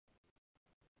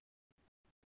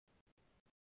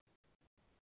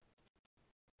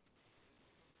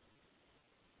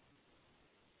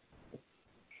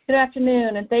Good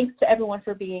afternoon, and thanks to everyone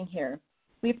for being here.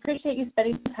 We appreciate you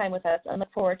spending some time with us and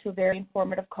look forward to a very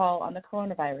informative call on the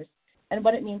coronavirus and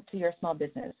what it means to your small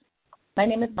business. My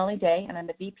name is Molly Day, and I'm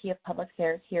the VP of Public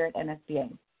Affairs here at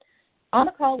NSBA. On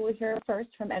the call, we'll hear first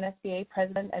from NSBA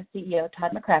President and CEO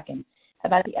Todd McCracken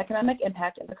about the economic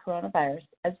impact of the coronavirus,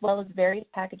 as well as various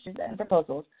packages and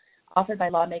proposals offered by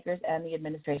lawmakers and the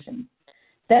administration.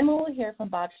 Then we will hear from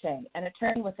Bob Shea, an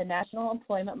attorney with the national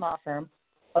employment law firm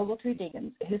Ogletree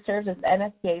Diggins, who serves as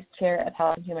NSBA's Chair of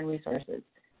Health and Human Resources.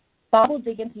 Bob will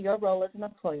dig into your role as an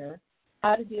employer,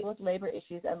 how to deal with labor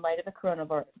issues in light of the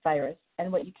coronavirus, and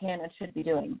what you can and should be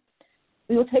doing.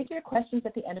 We will take your questions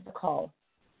at the end of the call.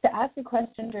 To ask a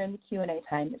question during the Q&A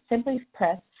time, simply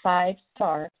press 5*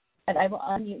 and I will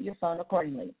unmute your phone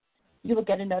accordingly. You will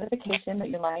get a notification that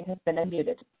your line has been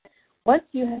unmuted. Once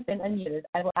you have been unmuted,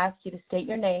 I will ask you to state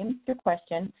your name, your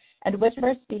question, and which of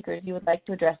our speakers you would like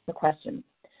to address the question.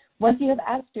 Once you have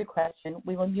asked your question,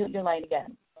 we will mute your line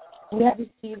again. We have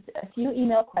received a few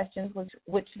email questions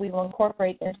which we will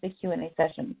incorporate into the Q&A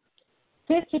session.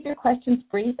 Please keep your questions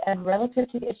brief and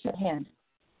relative to the issue at hand.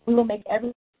 We will make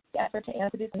every effort to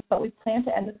answer these, but we plan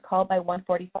to end this call by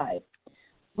 1:45.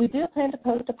 We do plan to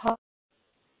post a policy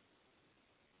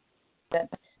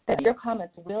that your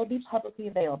comments will be publicly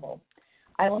available.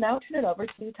 I will now turn it over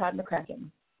to Todd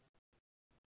McCracken.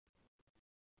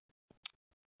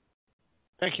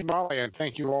 Thank you, Molly, and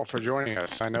thank you all for joining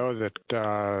us. I know that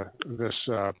this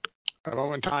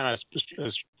moment in time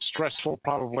is stressful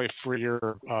probably for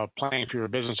your planning for your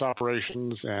business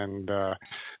operations and the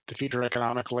future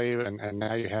economically, and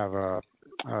now you have,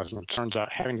 as it turns out,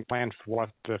 having to plan for what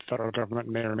the federal government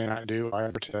may or may not do,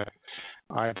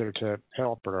 either to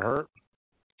help or to hurt.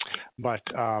 But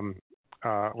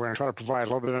we're going to try to provide a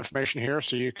little bit of information here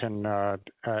so you can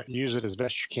use it as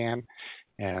best you can,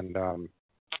 and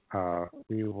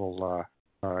we will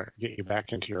get you back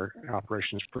into your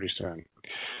operations pretty soon.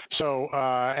 So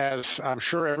as I'm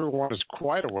sure everyone is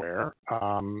quite aware,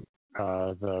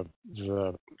 the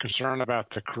concern about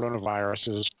the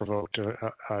coronavirus has provoked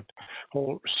a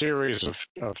whole series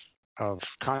of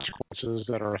consequences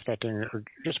that are affecting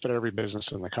just about every business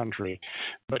in the country,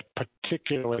 but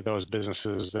particularly those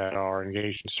businesses that are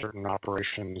engaged in certain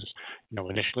operations.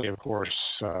 Initially, of course,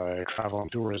 travel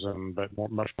and tourism, but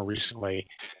much more recently,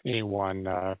 anyone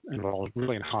involved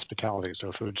really in hospitality,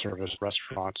 so food service,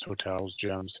 restaurants, hotels,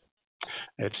 gyms,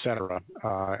 etc.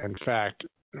 In fact,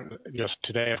 just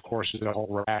today, of course, is a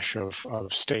whole rash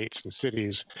of states and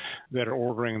cities that are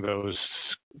ordering those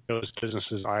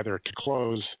businesses either to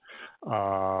close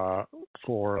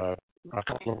for a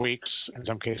couple of weeks, in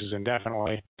some cases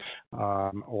indefinitely,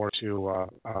 or to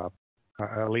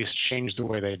at least change the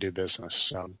way they do business.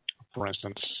 For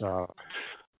instance,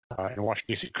 in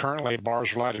Washington, D.C., currently bars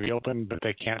are allowed to be open, but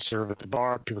they can't serve at the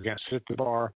bar. People can't sit at the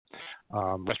bar.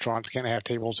 Restaurants can't have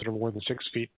tables that are more than 6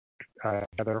 feet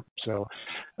together. So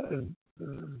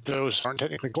those aren't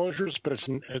technically closures, but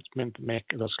it's meant to make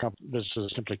those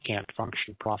businesses simply can't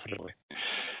function profitably.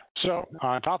 So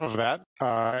on top of that,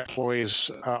 employees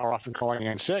are often calling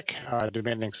in sick,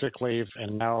 demanding sick leave,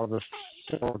 and now the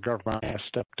federal government has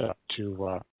stepped up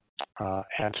to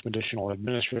add some additional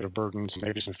administrative burdens and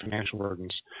maybe some financial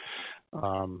burdens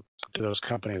to those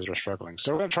companies that are struggling.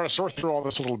 So we're going to try to sort through all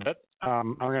this a little bit.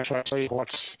 I'm going to try to tell you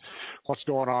what's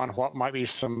going on, what might be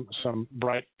some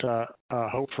bright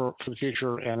hope for the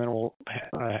future, and then we'll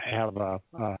have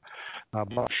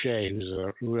Bob Shea, who's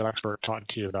a real expert, talking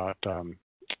to you about the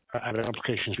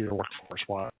implications for your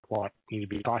workforce, what you need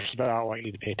to be cautious about, what you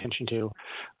need to pay attention to,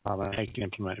 and how you can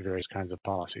implement various kinds of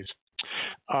policies.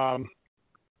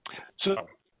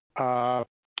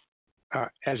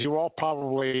 As you all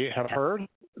probably have heard,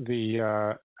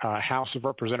 the House of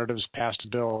Representatives passed a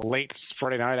bill late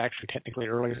Friday night, actually technically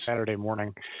early Saturday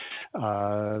morning,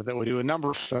 that would do a number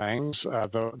of things.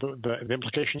 The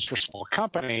implications for small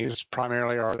companies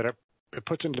primarily are that it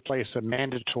puts into place a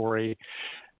mandatory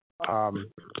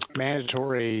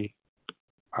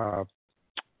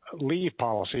leave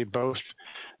policy, both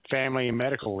family and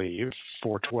medical leave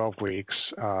for 12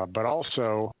 weeks, but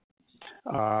also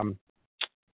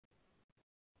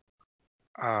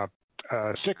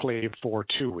sick leave for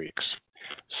 2 weeks.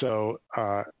 So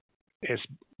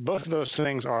both of those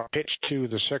things are pitched to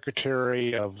the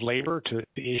Secretary of Labor to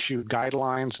issue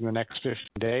guidelines in the next 15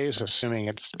 days, assuming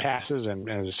it passes and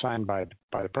is signed by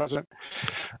the President.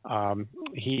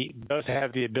 He does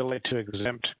have the ability to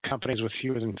exempt companies with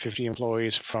fewer than 50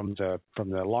 employees from the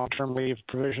long-term leave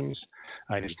provisions.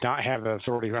 He does not have the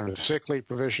authority under the sick leave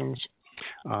provisions.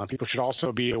 People should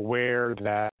also be aware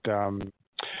that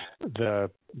the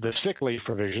sick leave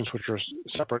provisions, which are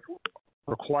separate,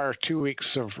 require 2 weeks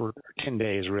or 10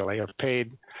 days, really, of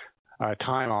paid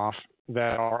time off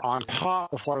that are on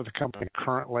top of what the company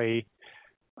currently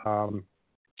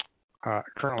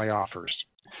offers.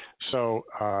 So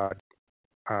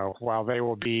while they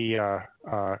will be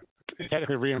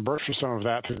technically reimbursed for some of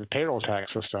that through the payroll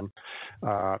tax system,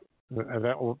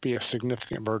 that will be a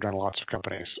significant burden on lots of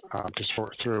companies to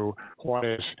sort through what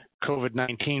is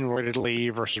COVID-19 related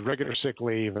leave versus regular sick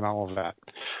leave and all of that.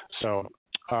 So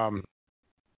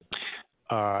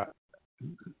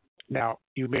now,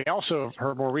 you may also have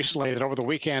heard more recently that over the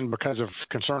weekend, because of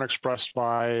concern expressed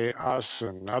by us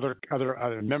and other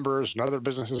members and other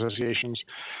business associations,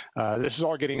 this is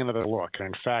all getting another look. And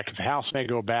in fact, the House may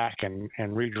go back and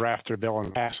redraft their bill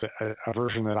and pass a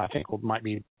version that I think might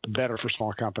be better for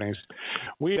small companies.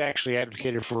 We've actually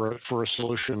advocated for a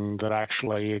solution that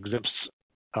actually exempts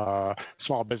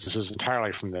small businesses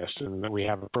entirely from this, and that we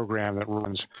have a program that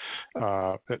runs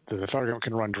that the federal government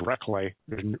can run directly.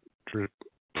 There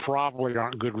probably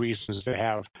aren't good reasons to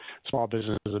have small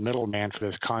business as a middleman for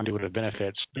this conduit of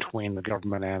benefits between the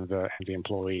government and the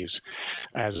employees,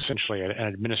 as essentially an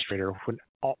administrator when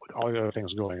all the other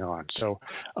things going on. So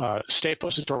stay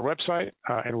posted to our website,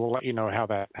 and we'll let you know how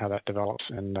that develops.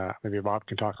 And maybe Bob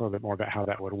can talk a little bit more about how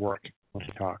that would work when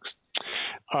he talks.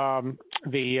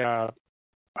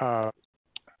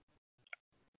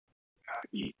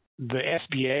 The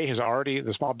SBA has already,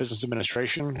 the Small Business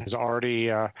Administration has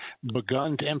already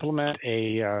begun to implement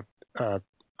a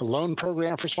loan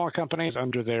program for small companies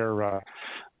under their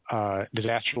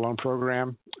disaster loan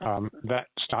program. That's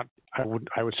not,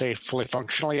 I would say, fully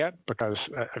functional yet, because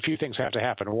a few things have to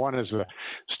happen. One is the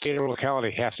state or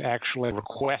locality has to actually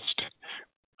request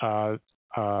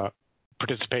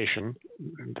participation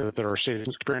that are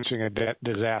experiencing a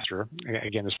disaster.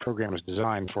 Again, this program is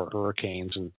designed for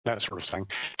hurricanes and that sort of thing.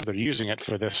 They're using it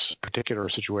for this particular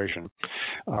situation.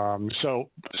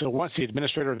 So once the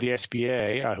administrator of the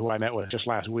SBA, who I met with just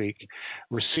last week,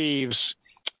 receives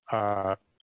the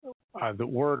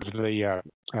word that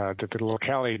the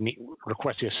locality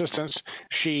requests the assistance,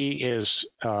 she is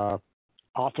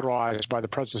authorized by the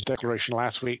President's declaration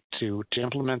last week to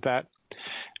implement that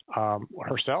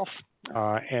herself,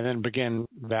 and then begin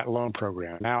that loan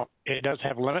program. Now, it does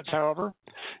have limits, however,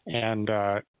 and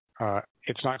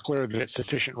it's not clear that it's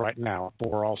sufficient right now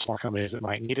for all small companies that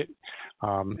might need it.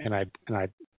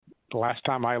 The last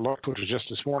time I looked, which was just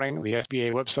this morning, the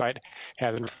SBA website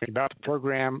has information about the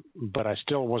program, but I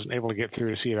still wasn't able to get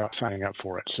through to see about signing up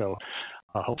for it. So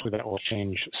hopefully that will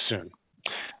change soon.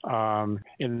 In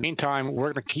the meantime,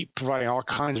 we're going to keep providing all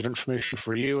kinds of information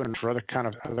for you and for other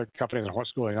companies on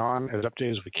what's going on as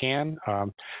updated as we can.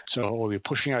 So we'll be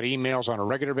pushing out emails on a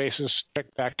regular basis. Check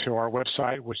back to our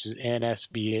website, which is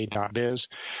nsba.biz,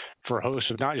 for a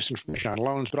host of not just information on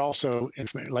loans, but also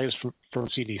latest from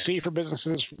CDC for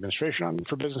businesses, administration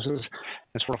for businesses,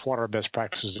 and sort of what are best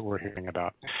practices that we're hearing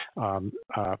about.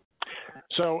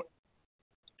 So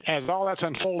as all that's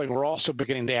unfolding, we're also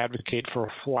beginning to advocate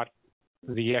for what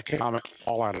the economic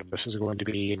fallout of this is going to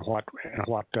be, and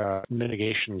what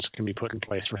mitigations can be put in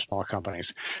place for small companies.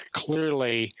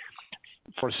 Clearly,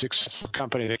 for a successful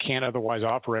company that can't otherwise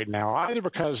operate now, either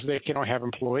because they don't have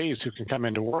employees who can come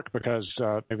into work because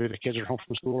maybe the kids are home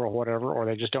from school or whatever, or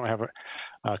they just don't have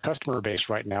a customer base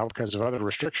right now because of other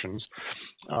restrictions,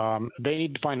 they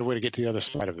need to find a way to get to the other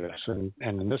side of this. And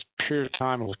in this period of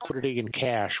time, liquidity and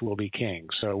cash will be king.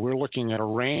 So we're looking at a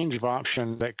range of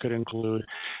options that could include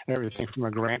everything from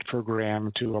a grant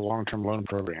program to a long-term loan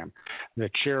program.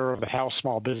 The chair of the House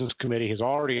Small Business Committee has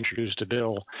already introduced a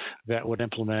bill that would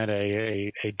implement a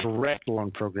direct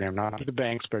loan program, not to the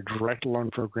banks, but a direct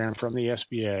loan program from the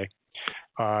SBA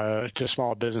to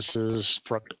small businesses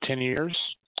for up to 10 years,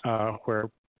 where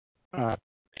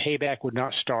payback would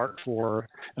not start for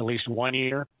at least 1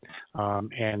 year, and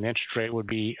the interest rate would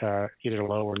be either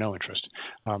low or no interest.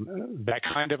 That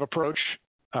kind of approach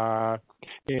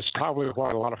is probably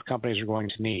what a lot of companies are going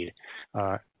to need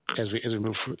as we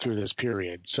move through this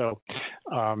period. So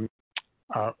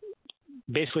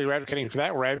basically, we're advocating for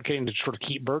that. We're advocating to sort of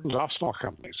keep burdens off small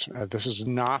companies. This is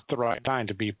not the right time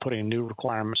to be putting new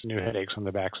requirements and new headaches on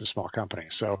the backs of small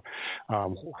companies. So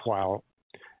while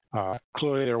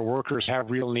clearly their workers have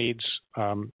real needs,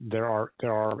 there are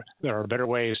better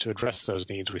ways to address those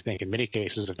needs, we think, in many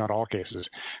cases, if not all cases,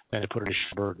 than to put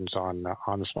additional burdens on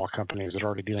the small companies that are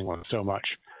already dealing with so much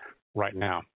right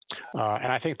now.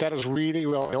 And I think that is really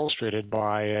well illustrated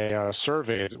by a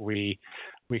survey that we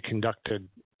conducted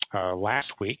last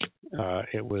week.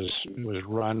 It was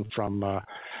run from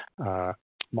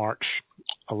March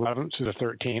 11th to the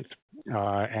 13th,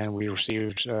 and we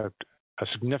received a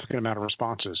significant amount of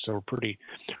responses. So we're pretty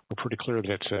clear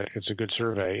that it's a good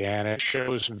survey, and it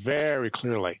shows very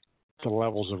clearly the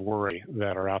levels of worry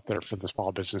that are out there for the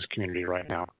small business community right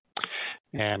now.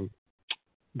 And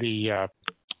the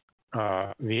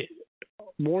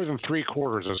more than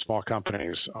 3/4 of small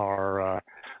companies are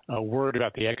worried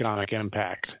about the economic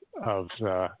impact of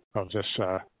this.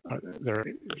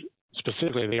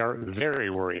 Specifically, they are very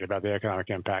worried about the economic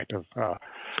impact of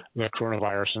the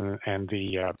coronavirus and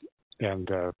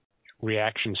the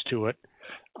reactions to it.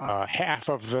 Half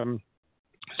of them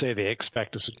say they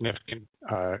expect a significant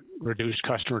reduced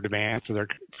customer demand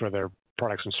for their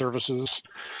products and services.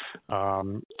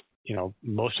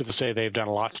 Most of them say they've done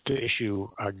a lot to issue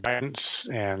guidance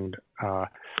and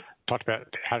talked about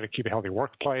how to keep a healthy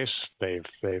workplace.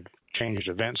 They've changed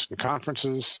events and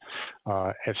conferences,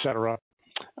 et cetera.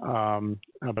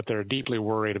 But they're deeply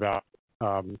worried about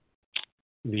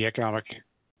the economic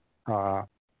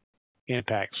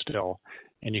impact still.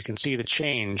 And you can see the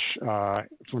change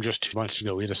from just 2 months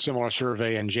ago. We had a similar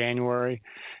survey in January,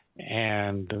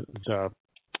 and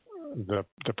the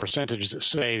percentage that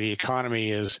say the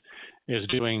economy is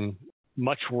doing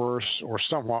much worse or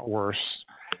somewhat worse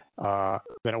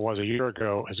than it was a year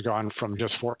ago has gone from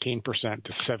just 14%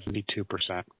 to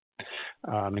 72%.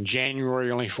 In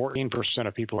January, only 14%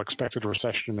 of people expected a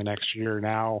recession in the next year.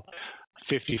 Now,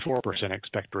 54%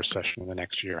 expect a recession in the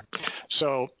next year.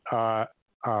 So,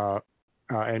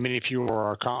 and many people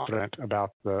are confident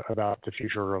about the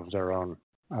future of their own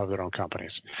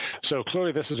companies. So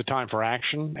clearly, this is a time for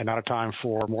action and not a time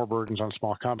for more burdens on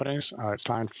small companies. It's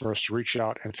time for us to reach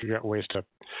out and figure out ways to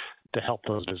help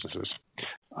those businesses.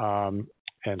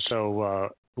 And so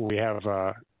we have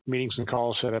meetings and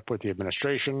calls set up with the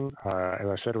administration. As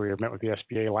I said, we have met with the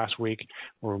SBA last week.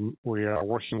 We are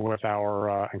working with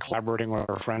and collaborating with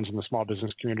our friends in the small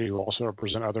business community who also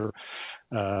represent other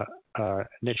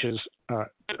niches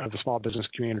of the small business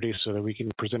community, so that we can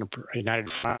present a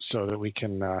united front, so that we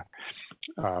can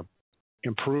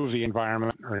improve the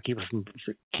environment or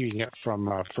keeping it from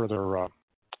further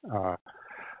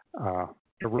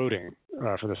eroding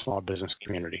for the small business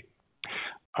community.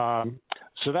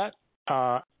 So that,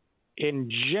 in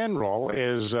general,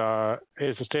 is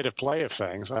the state of play of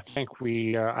things. I think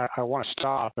I want to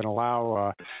stop and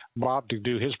allow Bob to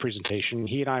do his presentation.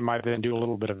 He and I might then do a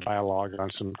little bit of dialogue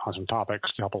on some topics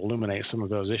to help illuminate some of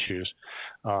those issues,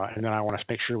 and then I want to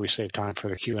make sure we save time for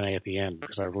the Q&A at the end,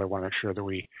 because I really want to make sure that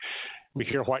we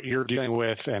hear what you're dealing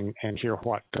with and hear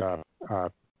what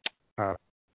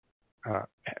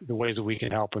the ways that we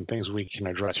can help and things we can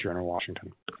address here in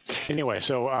Washington. Anyway,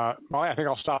 so Molly, I think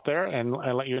I'll stop there and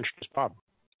let you introduce Bob.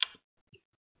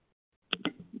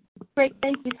 Great,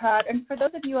 thank you, Todd. And for those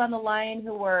of you on the line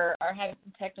who are having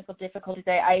some technical difficulties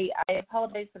today, I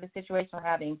apologize for the situation we're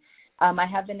having. I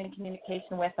have been in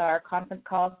communication with our conference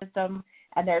call system,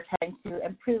 and they're trying to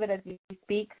improve it as we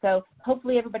speak. So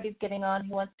hopefully everybody's getting on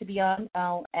who wants to be on,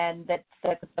 and that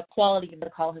the quality of the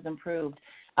call has improved.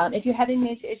 If you're having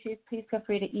major issues, please feel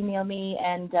free to email me,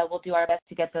 and we'll do our best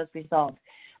to get those resolved.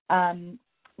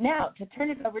 Now, to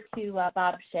turn it over to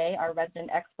Bob Shea, our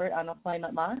resident expert on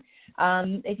employment law,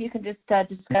 if you can just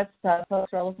discuss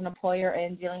folks' role as an employer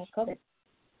in dealing with COVID.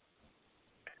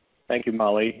 Thank you,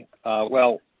 Molly.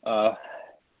 And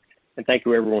thank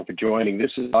you, everyone, for joining.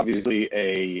 This is obviously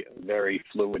a very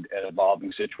fluid and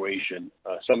evolving situation.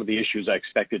 Some of the issues I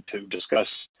expected to discuss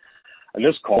on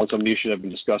this call, and some of the issues I've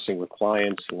been discussing with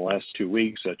clients in the last 2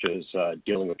 weeks, such as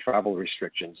dealing with travel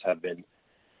restrictions, have been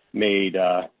made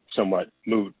somewhat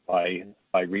moot by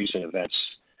recent events.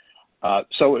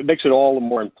 So it makes it all the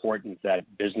more important that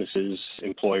businesses,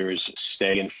 employers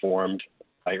stay informed.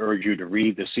 I urge you to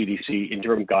read the CDC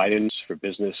interim guidance for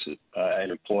business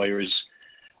and employers.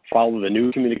 Follow the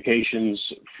new communications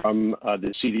from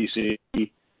the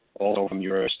CDC, also from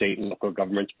your state and local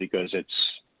governments, because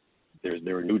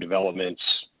there are new developments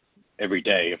every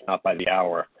day, if not by the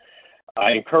hour.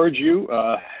 I encourage you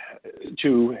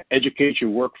to educate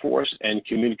your workforce and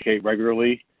communicate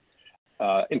regularly.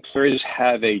 Employers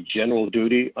have a general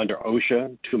duty under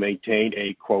OSHA to maintain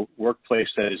a, quote, workplace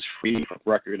that is free from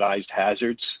recognized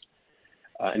hazards.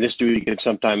 And this duty can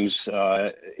sometimes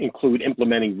include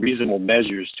implementing reasonable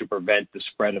measures to prevent the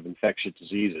spread of infectious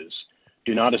diseases.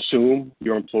 Do not assume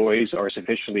your employees are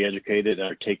sufficiently educated and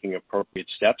are taking appropriate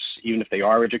steps. Even if they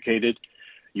are educated,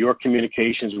 your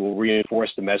communications will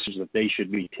reinforce the message that they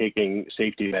should be taking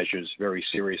safety measures very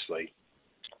seriously.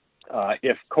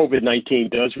 If COVID-19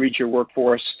 does reach your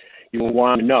workforce, you will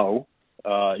want to know.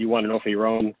 You want to know for your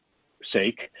own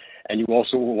sake, and you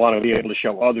also want to be able to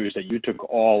show others that you took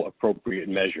all appropriate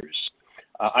measures.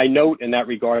 I note in that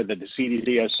regard that the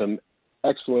CDC has some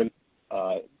excellent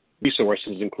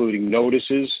resources, including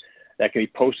notices that can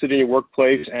be posted in your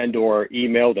workplace and or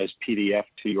emailed as PDF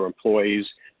to your employees.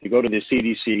 You go to the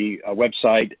CDC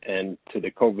website and to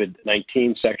the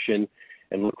COVID-19 section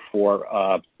and look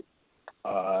for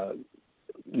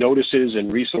notices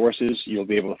and resources. You'll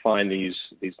be able to find these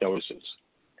notices.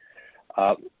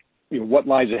 What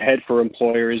lies ahead for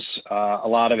employers, a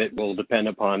lot of it will depend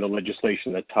upon the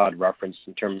legislation that Todd referenced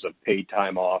in terms of paid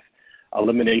time off,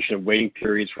 elimination of waiting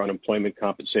periods for unemployment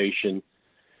compensation,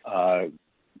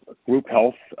 group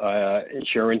health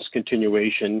insurance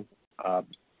continuation.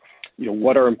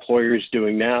 What are employers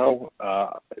doing now?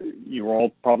 You're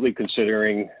all probably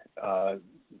considering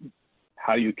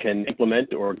how you can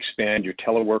implement or expand your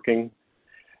teleworking.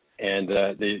 And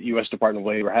the U.S. Department of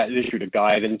Labor had issued a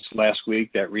guidance last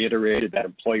week that reiterated that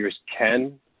employers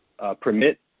can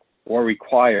permit or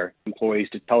require employees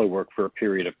to telework for a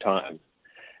period of time.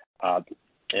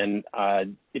 And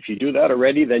if you do that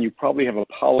already, then you probably have a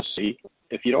policy.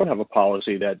 If you don't have a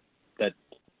policy that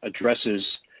addresses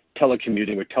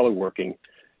telecommuting or teleworking,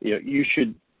 you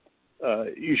should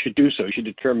do so. You should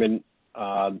determine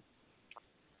how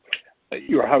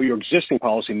your existing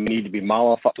policy may need to be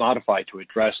modified to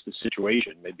address the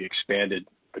situation, maybe expanded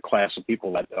the class of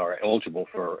people that are eligible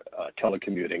for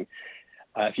telecommuting.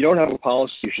 If you don't have a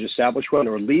policy, you should establish one,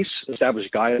 or at least establish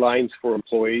guidelines for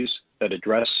employees that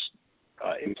address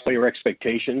employer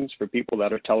expectations for people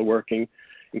that are teleworking,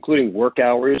 including work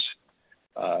hours.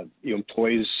 Your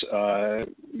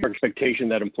expectation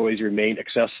that employees remain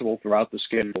accessible throughout the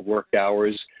scheduled work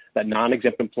hours, that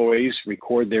non-exempt employees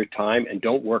record their time and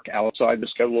don't work outside the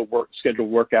scheduled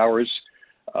work hours.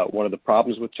 One of the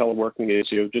problems with teleworking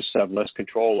is you just have less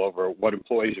control over what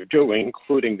employees are doing,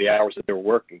 including the hours that they're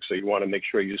working. So you want to make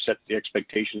sure you set the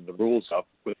expectations, the rules up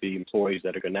with the employees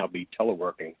that are going to now be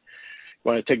teleworking. You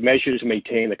want to take measures to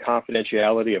maintain the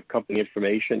confidentiality of company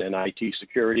information and IT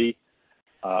security.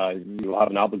 You'll have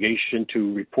an obligation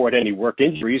to report any work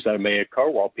injuries that may occur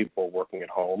while people are working at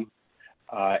home.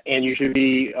 And you should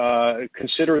be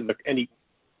consider any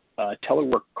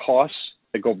telework costs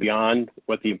that go beyond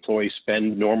what the employees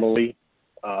spend normally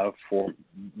for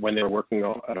when they're working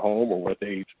at home, or what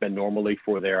they spend normally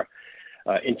for their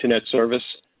internet service.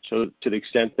 So to the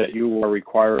extent that you are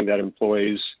requiring that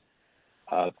employees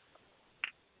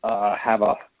have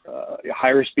a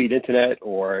higher speed internet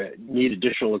or need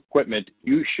additional equipment,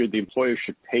 the employer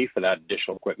should pay for that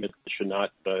additional equipment. It should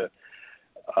not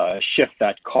shift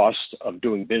that cost of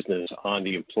doing business on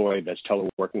the employee that's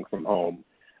teleworking from home.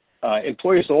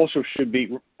 Employers also should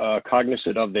be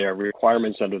cognizant of their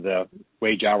requirements under the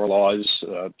wage hour laws,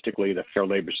 particularly the Fair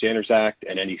Labor Standards Act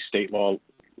and any state laws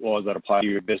that apply to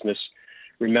your business.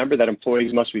 Remember that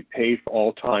employees must be paid for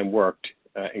all time worked,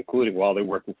 including while they're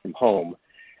working from home.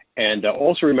 And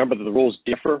also remember that the rules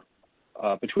differ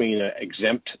between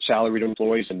exempt salaried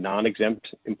employees and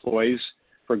non-exempt employees.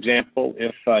 For example,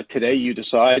 if today you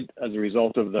decide, as a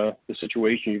result of the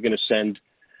situation, you're going to send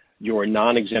your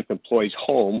non-exempt employees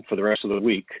home for the rest of the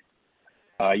week,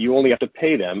 you only have to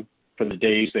pay them for the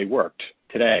days they worked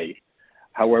today.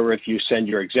 However, if you send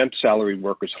your exempt salaried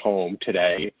workers home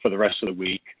today for the rest of the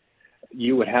week,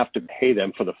 you would have to pay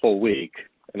them for the full week.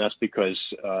 And that's because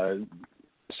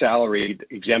salaried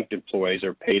exempt employees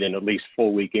are paid in at least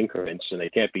full week increments, and they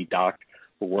can't be docked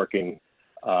for working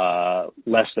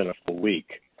less than a full week.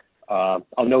 I'll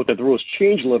note that the rules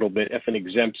change a little bit if an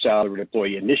exempt salaried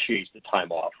employee initiates the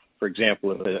time off. For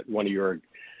example, if one of your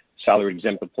salaried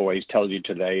exempt employees tells you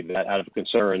today that out of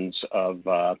concerns of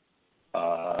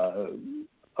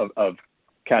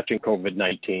catching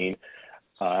COVID-19,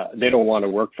 they don't want to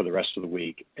work for the rest of the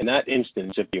week. In that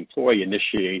instance, if the employee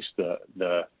initiates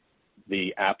the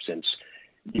absence,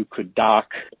 you could dock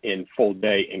in full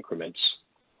day increments.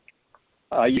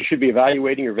 You should be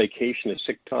evaluating your vacation and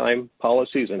sick time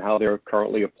policies and how they're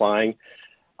currently applying.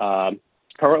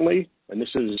 Currently, and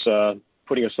this is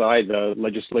putting aside the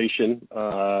legislation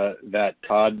that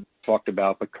Todd talked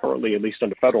about, but currently, at least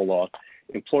under federal law,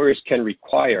 employers can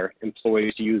require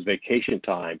employees to use vacation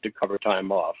time to cover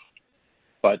time off.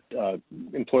 But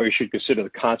employers should consider the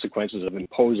consequences of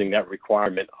imposing that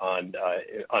requirement on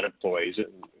employees,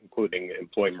 including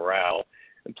employee morale.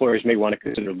 Employers may want to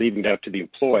consider leaving it up to the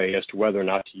employee as to whether or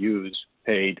not to use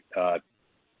paid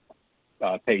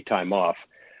time off.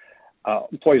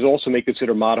 Employees also may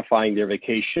consider modifying their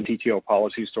vacation PTO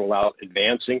policies to allow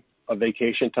advancing of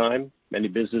vacation time. Many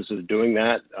businesses are doing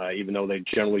that, even though they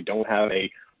generally don't have a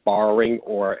borrowing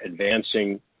or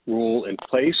advancing rule in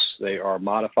place. They are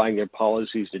modifying their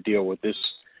policies to deal with this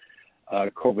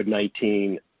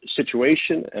COVID-19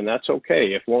 situation, and that's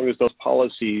okay, as long as those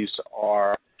policies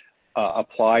are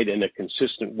applied in a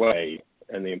consistent way,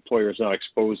 and the employer is not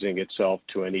exposing itself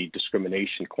to any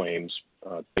discrimination claims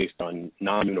based on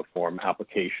non-uniform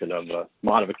application of a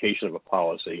modification of a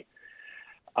policy.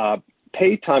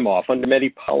 Paid time off. Under many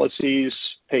policies,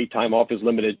 paid time off is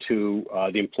limited to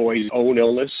the employee's own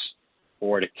illness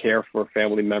or to care for a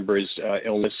family member's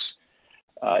illness.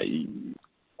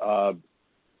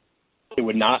 It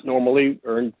would not normally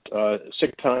earn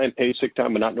sick time. Paid sick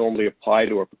time would not normally apply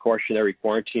to a precautionary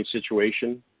quarantine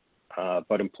situation,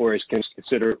 but employers can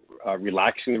consider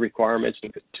relaxing the requirements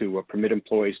to permit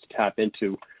employees to tap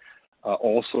into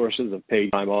all sources of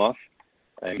paid time off.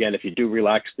 Again, if you do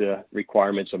relax the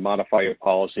requirements and modify your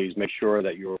policies, make sure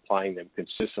that you're applying them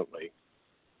consistently.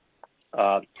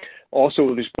 Also,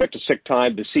 with respect to sick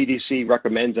time, the CDC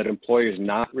recommends that employers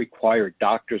not require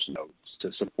doctor's notes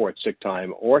to support sick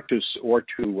time or to support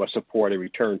a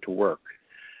return to work,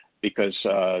 because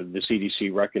the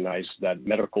CDC recognizes that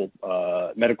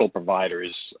medical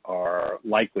providers are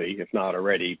likely, if not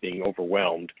already, being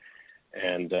overwhelmed,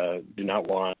 and do not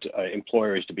want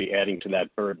employers to be adding to that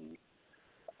burden.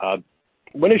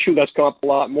 One issue that's come up a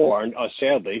lot more,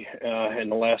 sadly, in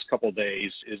the last couple of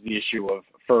days is the issue of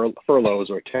furloughs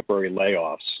or temporary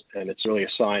layoffs, and it's really a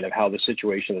sign of how the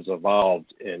situation has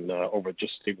evolved in over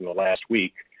just even the last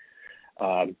week,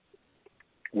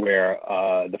 where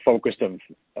the focus of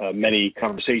many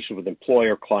conversations with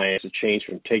employer clients has changed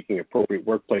from taking appropriate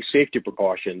workplace safety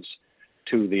precautions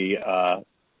to the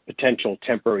potential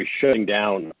temporary shutting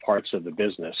down of parts of the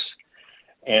business.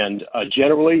 And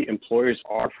generally, employers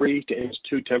are free to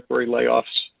institute temporary layoffs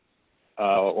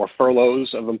or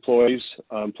furloughs of employees.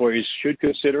 Employers should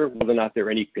consider whether or not there are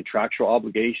any contractual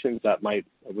obligations that might,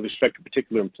 with respect to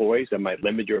particular employees, that might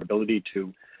limit your ability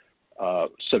to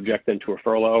subject them to a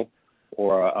furlough,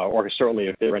 or certainly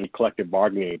if there are any collective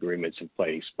bargaining agreements in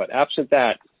place. But absent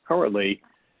that, currently,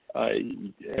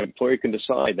 an employer can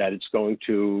decide that it's going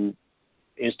to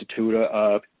institute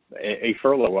a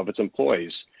furlough of its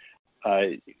employees.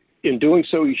 In doing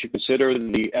so, you should consider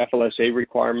the FLSA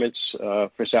requirements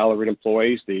for salaried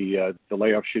employees. The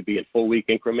layoff should be in full week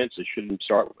increments. It shouldn't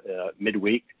start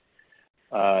midweek.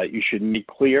 You should make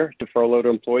clear to furloughed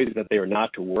employees that they are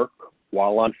not to work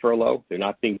while on furlough. They're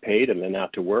not being paid and they're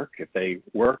not to work. If they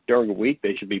work during the week,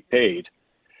 they should be paid.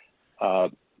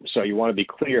 So you want to be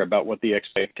clear about what the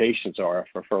expectations are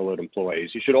for furloughed employees.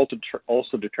 You should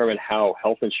also determine how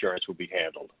health insurance will be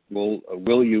handled.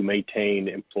 Will you maintain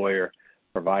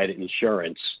employer-provided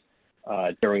insurance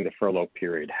during the furlough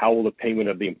period? How will the payment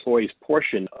of the employee's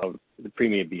portion of the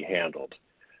premium be handled?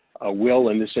 Will,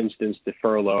 in this instance, the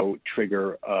furlough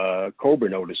trigger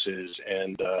COBRA notices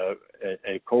and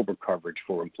COBRA coverage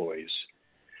for employees?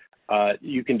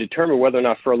 You can determine whether or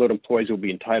not furloughed employees will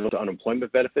be entitled to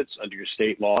unemployment benefits under your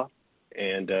state law,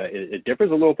 and it differs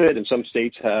a little bit. And some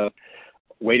states have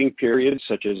waiting periods,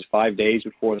 such as 5 days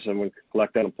before someone can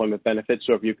collect unemployment benefits.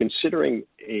 So if you're considering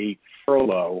a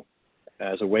furlough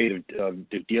as a way of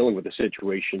dealing with the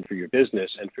situation for your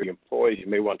business and for your employees, you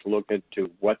may want to look into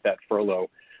what that furlough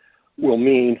will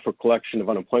mean for collection of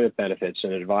unemployment benefits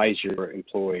and advise your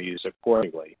employees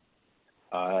accordingly.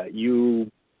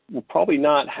 You will probably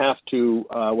not have to,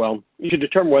 you should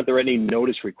determine whether there are any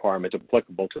notice requirements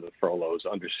applicable to the furloughs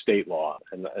under state law.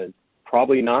 And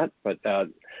probably not, but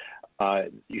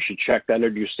you should check that under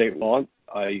your state law.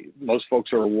 Most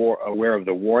folks are aware of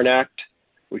the WARN Act,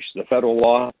 which is the federal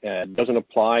law, and doesn't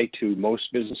apply to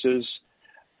most businesses.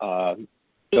 To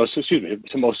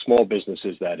most small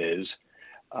businesses, that is,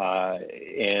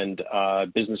 and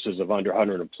businesses of under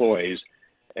 100 employees.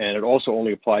 And it also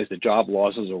only applies to job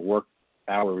losses or work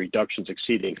hour reductions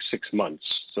exceeding 6 months.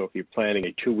 So if you're planning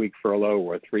a 2-week furlough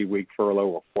or a 3-week furlough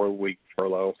or 4-week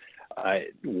furlough,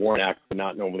 WARN Act would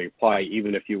not normally apply,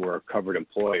 even if you were a covered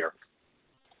employer.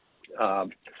 So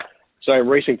I'm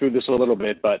racing through this a little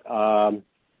bit, but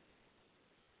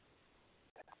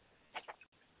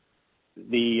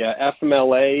the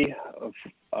FMLA,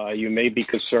 you may be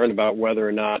concerned about whether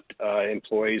or not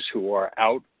employees who are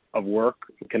out of work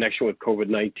in connection with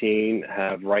COVID-19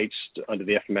 have rights under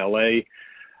the FMLA.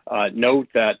 Note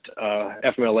that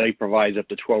FMLA provides up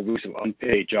to 12 weeks of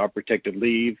unpaid job-protected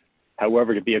leave.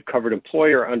 However, to be a covered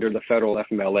employer under the federal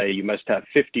FMLA, you must have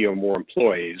 50 or more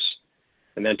employees.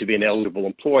 And then to be an eligible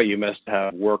employee, you must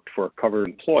have worked for a covered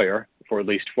employer for at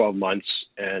least 12 months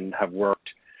and have worked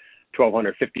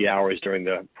 1,250 hours during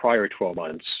the prior 12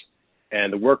 months.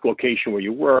 And the work location where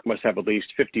you work must have at least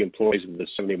 50 employees in the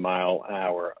 70-mile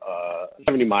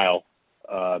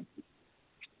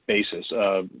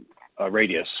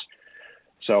radius.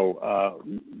 So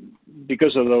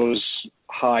because of those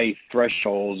high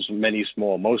thresholds,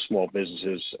 most small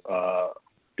businesses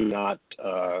do not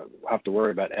have to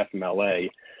worry about FMLA.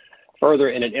 Further,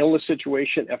 in an illness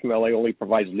situation, FMLA only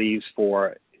provides leaves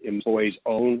for employee's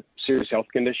own serious health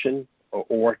condition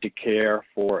or to care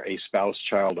for a spouse,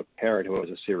 child, or parent who has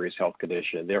a serious health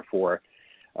condition. Therefore,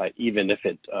 even if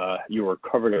you were a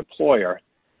covered employer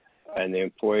and the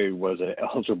employee was an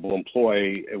eligible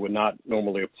employee, it would not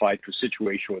normally apply to a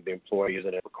situation where the employee is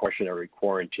in a precautionary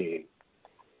quarantine.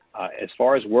 As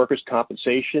far as workers'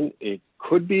 compensation, it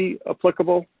could be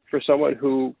applicable for someone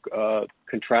who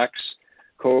contracts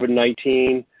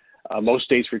COVID-19. Most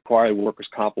states require workers'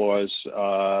 comp laws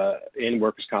that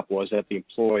the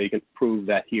employee can prove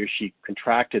that he or she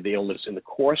contracted the illness in the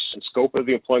course and scope of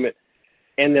the employment,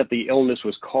 and that the illness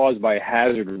was caused by a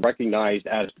hazard recognized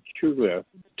as peculiar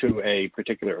to a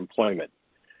particular employment.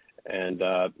 And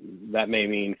that may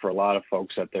mean for a lot of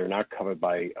folks that they're not covered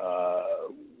by,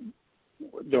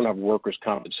 don't have workers'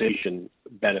 compensation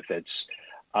benefits.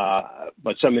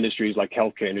 But some industries like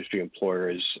healthcare industry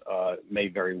employers may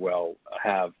very well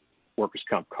have workers'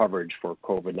 comp coverage for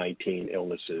COVID-19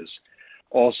 illnesses.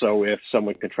 Also, if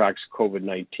someone contracts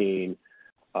COVID-19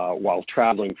 while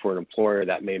traveling for an employer,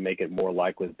 that may make it more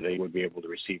likely that they would be able to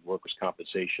receive workers'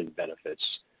 compensation benefits.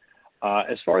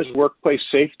 As far as workplace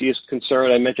safety is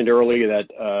concerned, I mentioned earlier that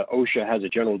OSHA has a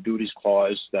general duties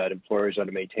clause that employers are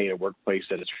to maintain a workplace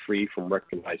that is free from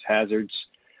recognized hazards.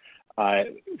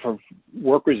 For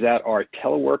workers that are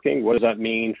teleworking, what does that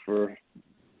mean for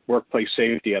workplace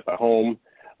safety at the home?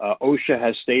 OSHA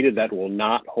has stated that it will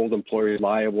not hold employers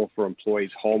liable for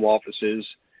employees' home offices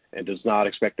and does not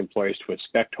expect employers to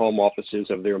inspect home offices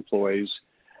of their employees.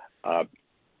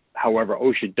 However,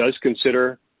 OSHA does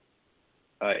consider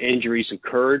injuries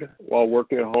incurred while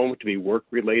working at home to be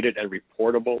work-related and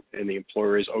reportable in the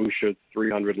employer's OSHA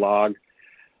 300 log.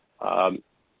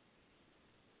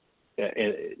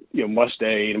 Must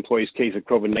an employee's case of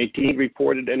COVID-19 be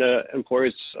reported in an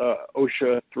employer's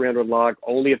OSHA 300 log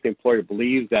only if the employer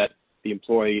believes that the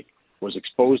employee was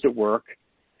exposed at work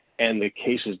and the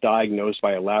case is diagnosed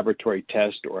by a laboratory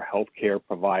test or healthcare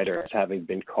provider as having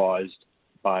been caused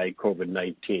by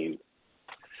COVID-19.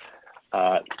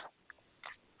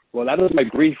 Well, that was my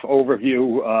brief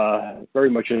overview, very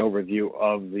much an overview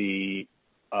of the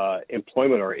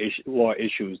employment or law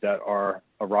issues that are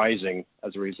arising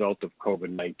as a result of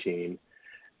COVID-19.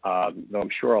 Though I'm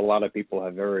sure a lot of people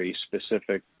have very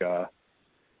specific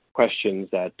questions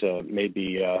that may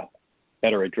be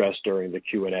better addressed during the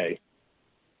Q&A.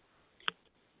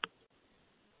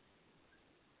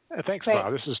 Thanks,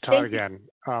 Bob. This is Todd again.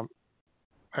 I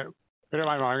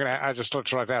just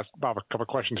like to ask Bob a couple of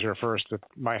questions here first that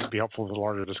might be helpful to the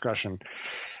larger discussion.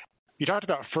 You talked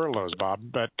about furloughs, Bob,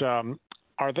 but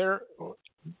are there,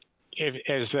 at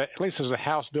least as the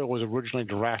House bill was originally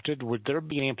drafted, would there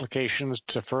be any implications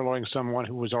to furloughing someone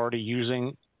who was already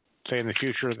using, say in the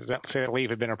future, that leave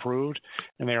had been approved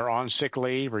and they are on sick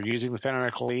leave or using the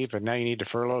medical leave and now you need to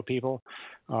furlough people?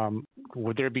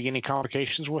 Would there be any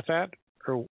complications with that?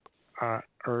 Or have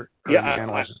you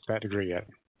analyzed it to that degree yet?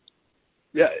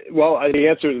 Yeah, well, the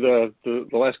answer to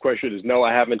the last question is no,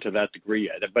 I haven't to that degree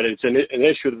yet. But it's an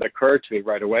issue that occurred to me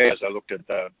right away as I looked at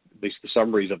at least the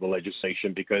summaries of the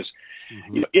legislation, because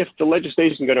if the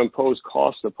legislation is going to impose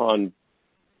costs upon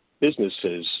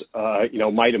businesses,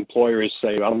 might employers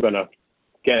say, I'm going to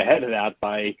get ahead of that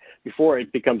before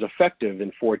it becomes effective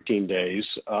in 14 days,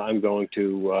 I'm going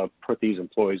to put these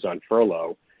employees on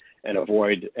furlough and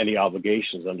avoid any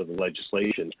obligations under the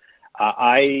legislation.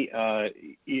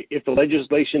 If the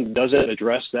legislation doesn't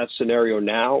address that scenario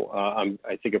now,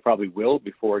 I think it probably will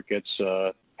before it gets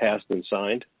passed and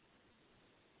signed.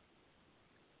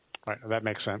 Right, that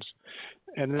makes sense.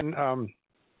 And then,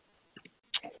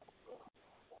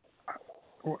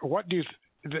 what do you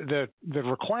the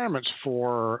requirements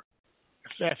for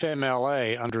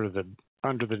FMLA under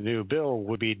the new bill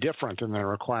would be different than the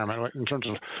requirement in terms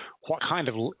of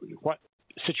what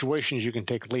situations you can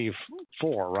take leave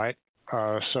for, right?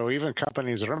 So even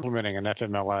companies that are implementing an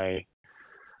FMLA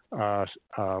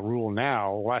rule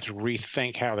now will have to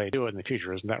rethink how they do it in the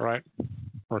future. Isn't that right?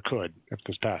 Or could, if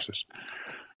this passes.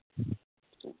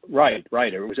 Right.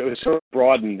 It was sort of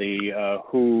broaden the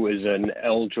who is an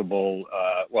eligible.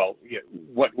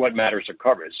 What matters are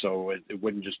covered. So it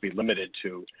wouldn't just be limited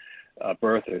to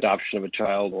birth or adoption of a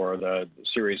child or the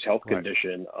serious health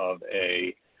condition of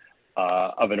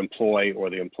an employee or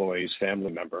the employee's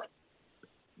family member.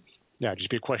 Yeah, just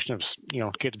be a question of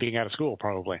kids being out of school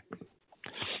probably.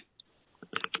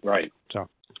 Right. So,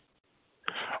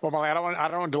 well, Molly, I don't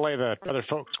want to delay the other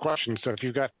folks' questions. So if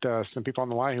you've got some people on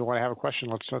the line who want to have a question,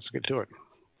 let's get to it.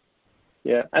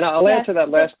 Yeah, and I'll add to that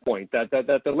last point that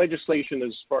the legislation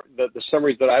is the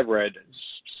summaries that I've read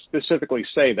specifically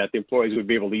say that the employees would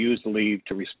be able to use the leave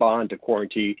to respond to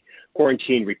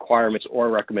quarantine requirements or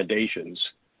recommendations,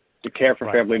 to care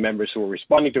for family members who are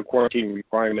responding to quarantine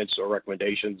requirements or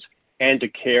recommendations, and to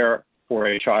care for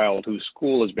a child whose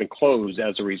school has been closed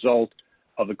as a result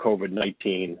of the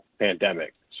COVID-19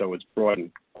 pandemic. So it's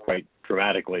broadened quite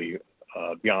dramatically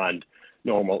beyond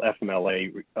normal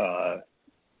FMLA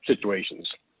situations.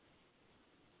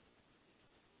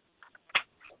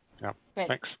 Yeah, Great.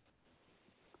 thanks.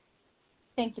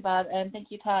 Thank you, Bob, and thank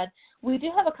you, Todd. We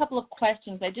do have a couple of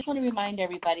questions. I just want to remind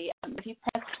everybody, if you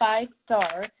press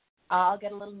 5*, I'll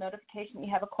get a little notification that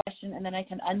you have a question, and then I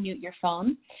can unmute your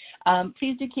phone.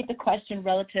 Please do keep the question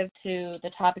relative to the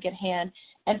topic at hand.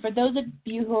 And for those of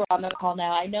you who are on the call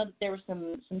now, I know that there were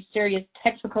some serious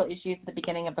technical issues at the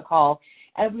beginning of the call,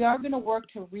 and we are going to work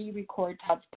to re-record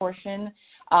Todd's portion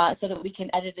so that we can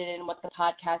edit it in with the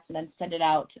podcast and then send it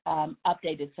out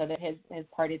updated so that his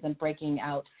part isn't breaking in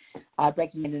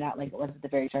and out like it was at the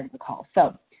very start of the call.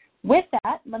 So with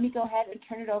that, let me go ahead and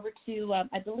turn it over to,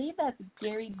 I believe that's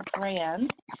Gary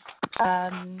Brand. Go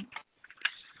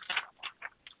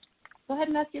ahead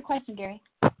and ask your question, Gary.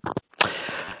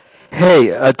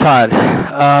 Hey, Todd.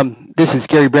 This is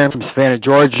Gary Brand from Savannah,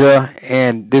 Georgia,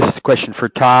 and this is a question for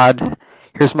Todd.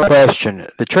 Here's my question.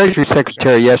 The Treasury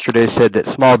Secretary yesterday said that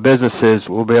small businesses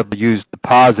will be able to use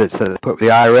deposits that they put with the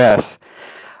IRS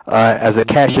as a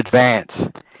cash advance.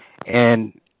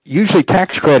 And usually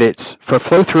tax credits for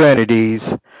flow-through entities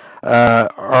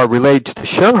are related to the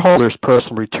shareholder's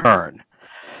personal return.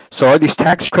 So are these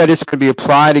tax credits going to be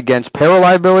applied against payroll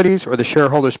liabilities or the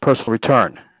shareholder's personal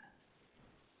return?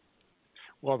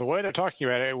 Well, the way they're talking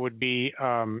about it would be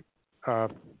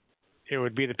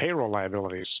the payroll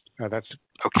liabilities. That's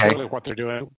really what they're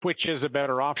doing, which is a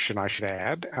better option, I should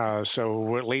add.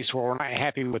 So at least we're not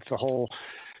happy with the whole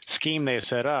scheme they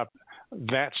set up.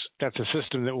 That's a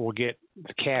system that will get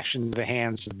the cash into the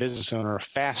hands of the business owner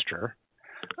faster,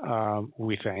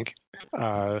 we think.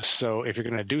 So if you're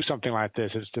going to do something like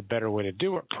this, it's the better way to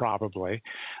do it, probably.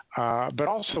 But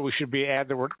also, we should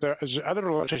there's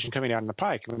other legislation coming down the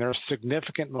pike. I mean, there's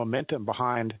significant momentum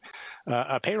behind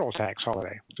a payroll tax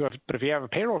holiday. But if you have a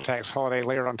payroll tax holiday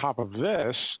layered on top of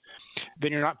this,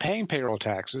 then you're not paying payroll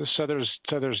taxes. So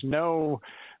there's no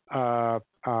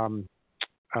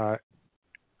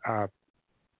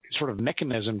sort of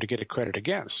mechanism to get a credit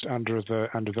against under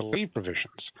the leave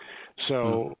provisions.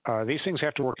 So these things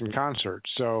have to work in concert.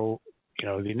 So,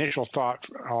 the initial thought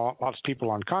for lots of people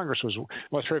on Congress was,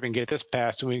 let's hurry up and get this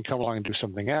passed and we can come along and do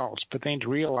something else. But they need to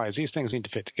realize these things need to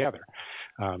fit together.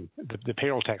 The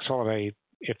payroll tax holiday,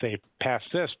 if they pass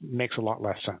this, makes a lot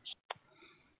less sense.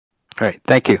 Great.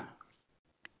 Thank you.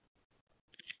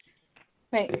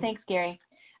 Great. Thanks, Gary.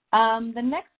 The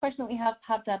next question that we have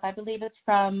popped up, I believe it's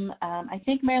from, I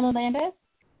think, Marilyn Landis.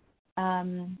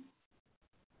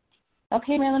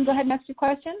 Okay, Marilyn, go ahead and ask your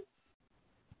question.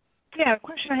 Yeah, a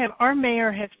question I have. Our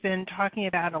mayor has been talking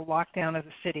about a lockdown of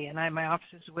the city, and my office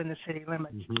is within the city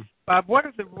limits. Mm-hmm. Bob, what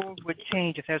if the rules would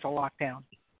change if there's a lockdown?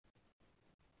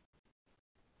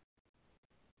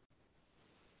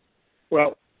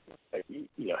 Well,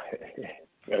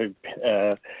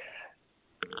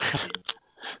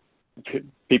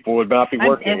 people would not be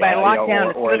working. And by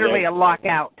lockdown, it's literally a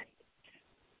lockout.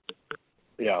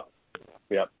 Yeah.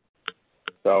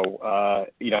 So,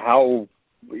 how,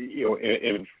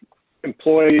 if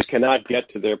employees cannot get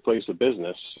to their place of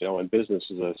business, and business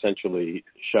is essentially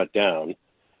shut down,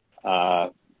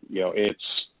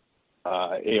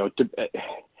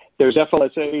 there's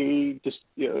FLSA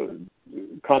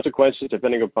consequences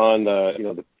depending upon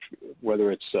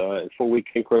whether it's in full week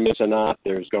increments or not.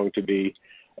 There's going to be,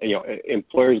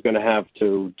 employers going to have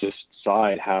to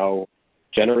decide how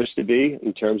generous to be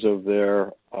in terms of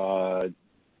their,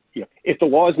 if the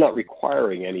law is not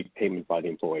requiring any payment by the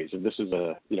employees, if this is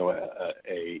in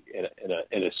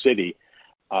a city,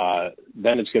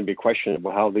 then it's going to be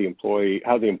questionable how the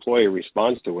employer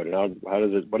responds to it, and what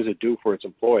does it do for its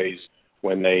employees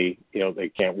when they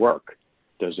can't work?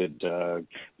 Does it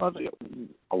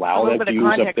allow them to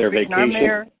use up their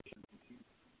vacation?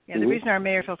 The reason our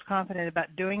mayor feels confident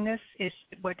about doing this is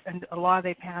a law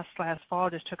they passed last fall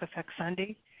just took effect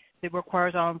Sunday. It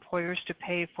requires all employers to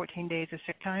pay 14 days of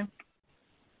sick time.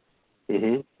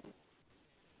 Mm-hmm.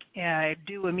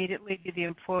 Due immediately, give the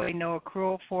employee no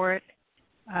accrual for it.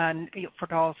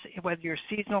 Whether you're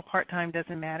seasonal, part-time,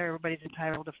 doesn't matter. Everybody's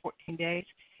entitled to 14 days.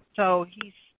 So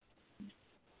he's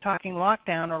talking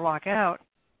lockdown or lockout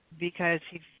because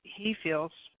he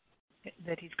feels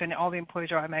that all the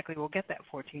employees automatically will get that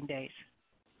 14 days.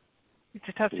 It's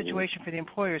a tough situation for the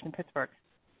employers in Pittsburgh.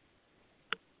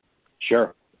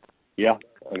 Sure. Yeah.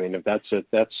 I mean, if that's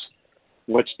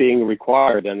what's being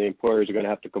required, then the employers are going to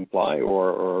have to comply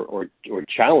or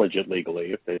challenge it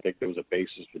legally if they think there was a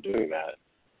basis for doing that.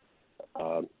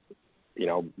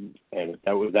 And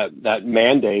that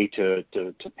mandate to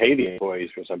pay the employees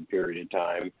for some period of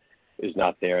time is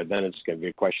not there. Then it's going to be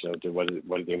a question of what do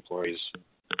the employees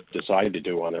decide to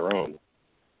do on their own.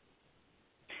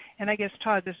 And I guess,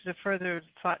 Todd, this is a further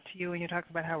thought to you when you talk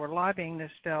about how we're lobbying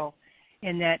this bill,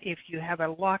 in that if you have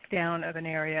a lockdown of an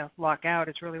area, lockout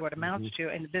is really what it amounts to,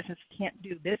 and the business can't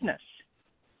do business,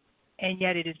 and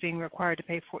yet it is being required to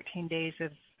pay 14 days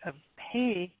of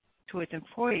pay to its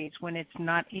employees when it's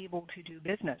not able to do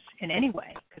business in any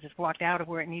way because it's locked out of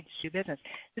where it needs to do business.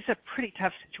 This is a pretty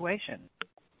tough situation.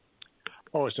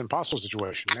 Oh, it's an impossible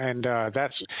situation, and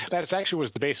that's actually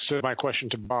was the basis of my question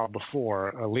to Bob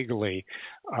before. Legally,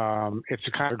 it's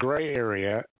a kind of gray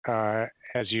area,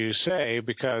 as you say,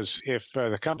 because if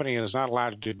the company is not allowed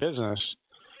to do business,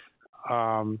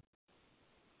 and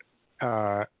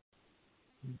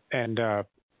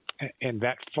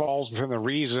that falls within the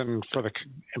reason for the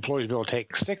employees to be able to take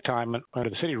sick time under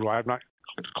the city rule. I'm not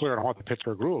clear on what the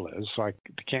Pittsburgh rule is, so I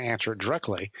can't answer it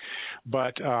directly,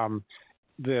 but.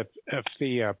 If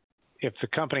the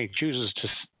company chooses to,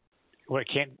 it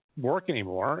can't work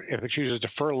anymore. If it chooses to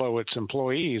furlough its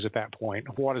employees at that point,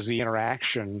 what is the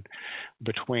interaction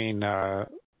between their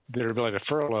ability to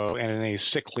furlough and any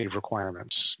sick leave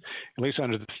requirements? At least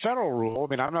under the federal rule.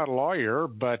 I mean, I'm not a lawyer,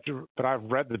 but I've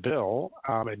read the bill.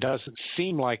 It doesn't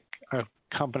seem like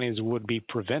companies would be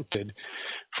prevented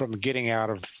from getting out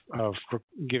of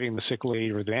giving the sick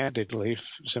leave or the mandated leave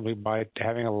simply by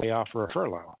having a layoff or a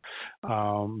furlough.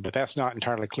 But that's not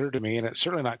entirely clear to me, and it's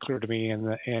certainly not clear to me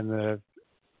in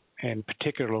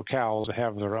particular locales that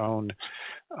have their own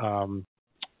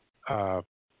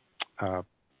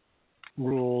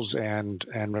rules and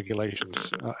regulations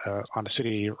on a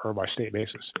city or by state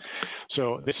basis.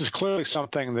 So this is clearly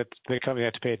something that the company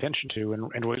has to pay attention to,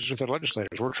 and with the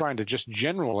legislators. We're trying to just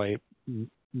generally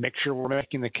make sure we're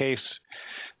making the case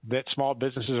that small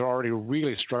businesses are already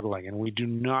really struggling, and we do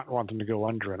not want them to go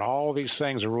under. And all these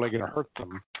things are really going to hurt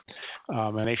them.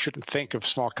 And they shouldn't think of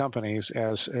small companies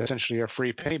as essentially a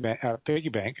free piggy bank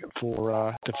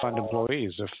for to fund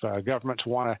employees. If governments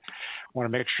want to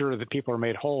make sure that people are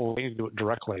made whole, they need to do it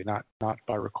directly, not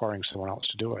by requiring someone else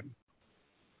to do it.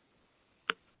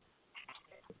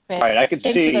 Right. I could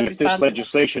see if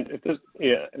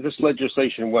this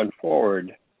legislation went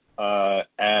forward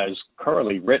as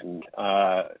currently written,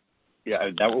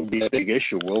 that would be a big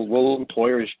issue. Will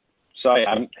employers say?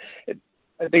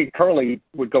 I think it currently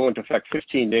would go into effect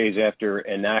 15 days after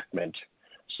enactment.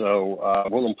 So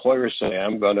will employers say,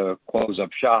 "I'm going to close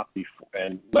up shop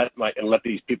and let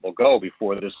these people go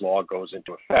before this law goes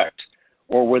into effect,"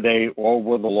 or will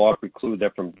the law preclude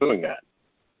them from doing that?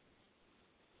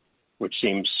 Which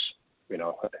seems,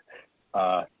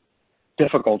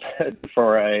 difficult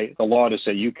for the law to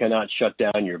say you cannot shut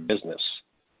down your business.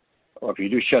 Or if you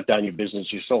do shut down your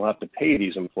business, you still have to pay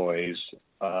these employees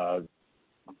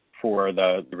for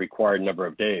the required number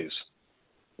of days.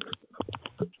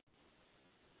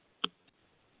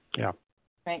 Yeah.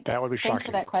 Right. That would be shocking. Thanks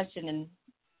for that question, and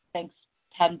thanks,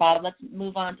 Todd and Bob. Let's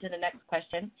move on to the next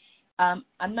question.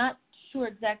 I'm not sure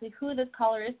exactly who this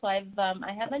caller is, so I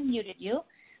have unmuted you.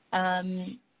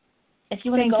 If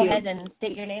you want to go ahead and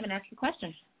state your name and ask your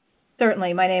question.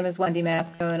 Certainly. My name is Wendy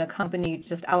Masco, and a company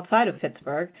just outside of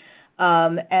Pittsburgh.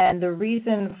 And the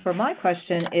reason for my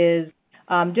question is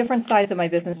different sides of my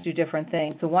business do different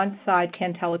things. So one side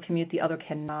can telecommute, the other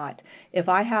cannot. If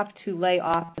I have to lay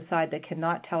off the side that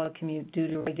cannot telecommute due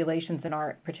to regulations in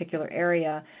our particular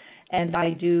area, and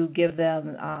I do give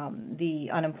them the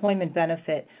unemployment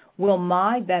benefit, will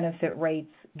my benefit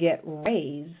rates get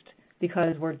raised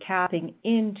because we're tapping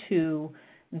into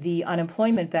the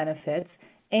unemployment benefits?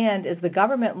 And is the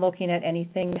government looking at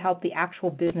anything to help the actual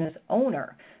business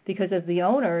owner? Because as the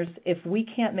owners, if we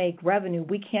can't make revenue,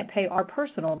 we can't pay our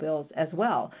personal bills as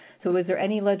well. So is there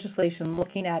any legislation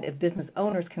looking at if business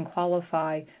owners can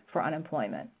qualify for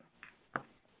unemployment?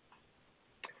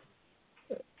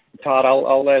 Todd,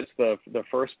 I'll add the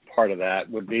first part of that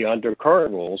would be under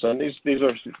current rules, and these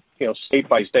are state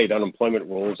by state unemployment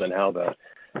rules and how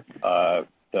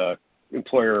the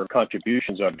employer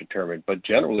contributions are determined. But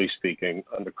generally speaking,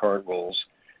 under current rules,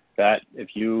 that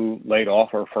if you laid off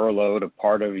or furloughed a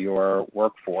part of your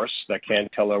workforce that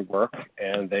can't telework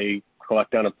and they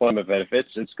collect unemployment benefits,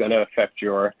 it's going to affect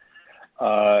your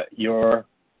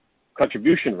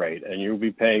contribution rate, and you'll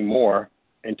be paying more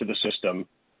into the system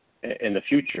in the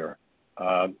future.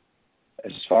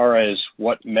 As far as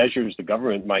what measures the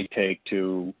government might take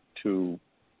to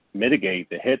mitigate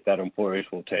the hit that employers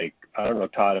will take, I don't know,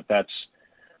 Todd, if that's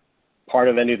part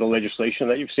of any of the legislation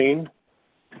that you've seen.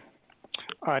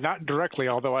 Not directly,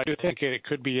 although I do think it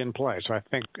could be in play. So I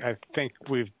think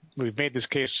we've made this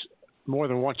case more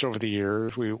than once over the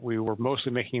years. We were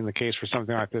mostly making the case for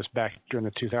something like this back during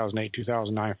the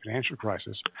 2008-2009 financial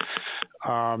crisis.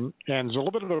 And there's a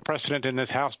little bit of a precedent in this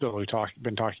House bill we've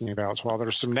been talking about. So while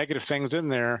there's some negative things in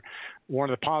there, one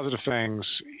of the positive things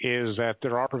is that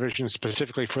there are provisions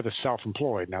specifically for the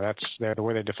self-employed. Now, that's the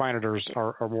way they define it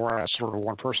are more as sort of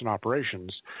one-person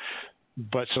operations.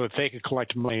 But so that they could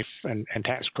collect money and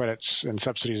tax credits and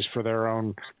subsidies for their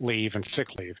own leave and sick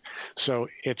leave. So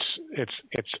it's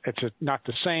not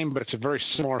the same, but it's a very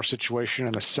similar situation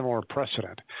and a similar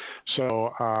precedent.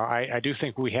 So I do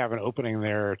think we have an opening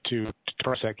there to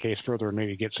press that case further and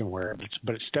maybe get somewhere.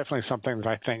 But it's definitely something that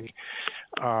I think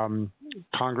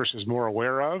Congress is more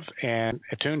aware of and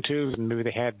attuned to than maybe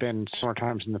they had been similar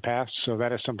times in the past. So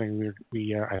that is something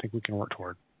I think we can work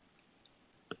toward.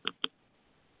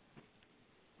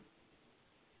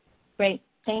 Great,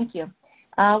 thank you.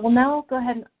 We'll now go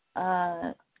ahead.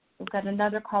 We've got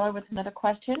another caller with another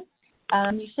question.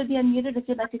 You should be unmuted if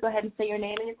you'd like to go ahead and say your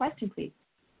name and your question, please.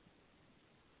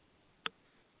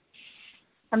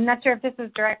 I'm not sure if this is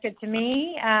directed to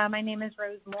me. My name is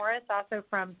Rose Morris, also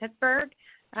from Pittsburgh.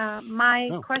 My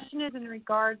question is in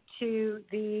regard to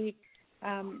the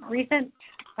recent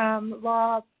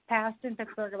law passed in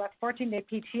Pittsburgh about 14-day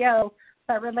PTO,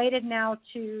 but related now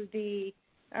to the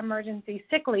Emergency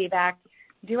Sick Leave Act.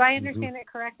 Do I understand it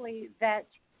correctly that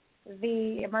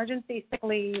the emergency sick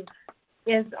leave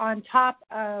is on top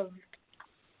of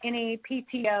any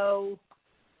PTO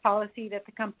policy that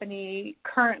the company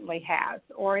currently has,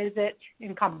 or is it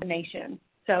in combination?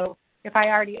 So if I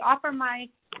already offer my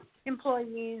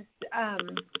employees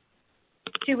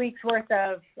 2 weeks worth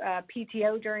of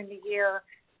PTO during the year,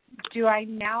 do I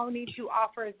now need to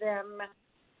offer them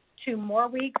 2 more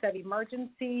weeks of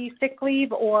emergency sick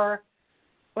leave, or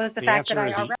was the fact that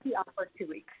I already offered 2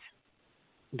 weeks?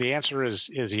 The answer is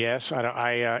yes.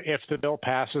 If the bill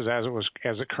passes as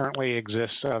it currently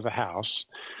exists out of the House,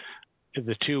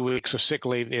 the 2 weeks of sick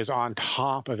leave is on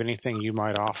top of anything you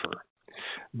might offer,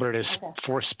 but it is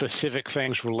for specific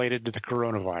things related to the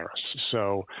coronavirus.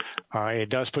 So it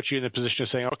does put you in the position of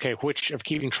saying, okay, of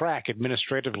keeping track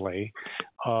administratively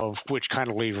of which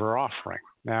kind of leave we're offering.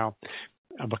 Now,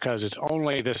 because it's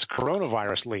only this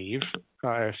coronavirus leave,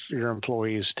 if your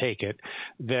employees take it,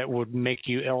 that would make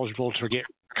you eligible to get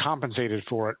compensated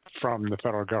for it from the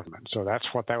federal government. So that's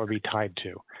what that would be tied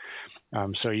to.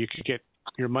 So you could get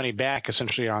your money back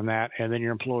essentially on that, and then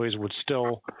your employees would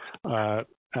still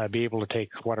be able to take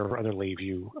whatever other leave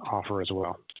you offer as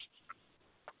well.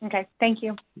 Okay, thank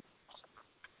you.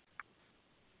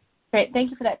 Great, thank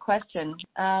you for that question.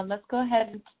 Let's go ahead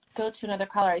and go to another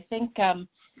caller. I think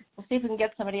we'll see if we can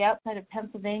get somebody outside of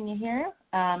Pennsylvania here.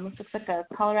 This looks like a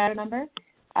Colorado number.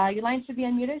 Your line should be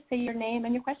unmuted. Say your name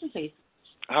and your question, please.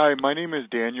 Hi, my name is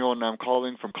Daniel, and I'm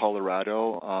calling from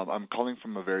Colorado. I'm calling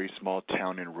from a very small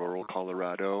town in rural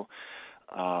Colorado.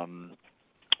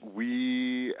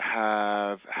 We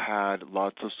have had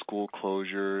lots of school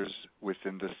closures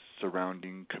within the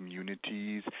surrounding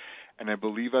communities, and I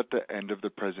believe at the end of the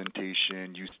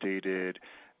presentation you stated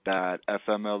that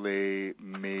FMLA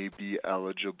may be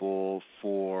eligible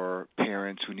for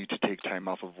parents who need to take time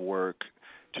off of work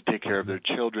to take care of their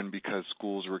children because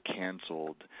schools were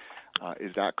canceled.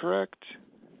 Is that correct?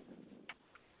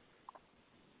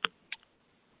 Do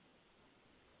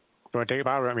you want to take it,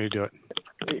 Bob, or want me to do it?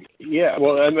 Yeah,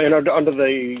 well, I mean, under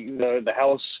the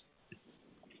House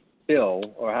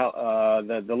bill, or how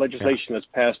the legislation that's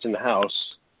passed in the House,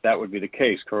 that would be the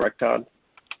case, correct, Todd?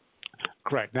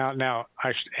 Correct. Now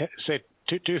I should say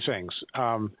two things.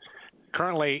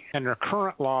 Currently, under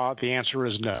current law, the answer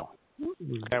is no.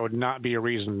 That would not be a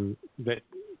reason that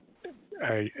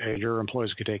your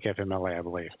employees could take FMLA, I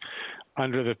believe.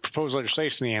 Under the proposed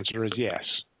legislation, the answer is yes.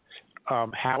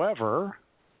 However,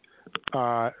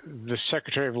 the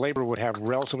Secretary of Labor would have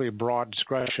relatively broad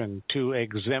discretion to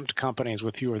exempt companies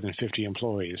with fewer than 50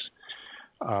 employees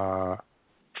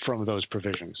from those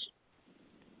provisions.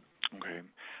 Okay.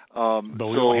 But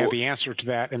we won't have the answer to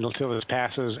that until this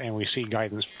passes and we see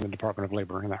guidance from the Department of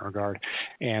Labor in that regard.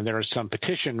 And there is some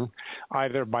petition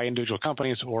either by individual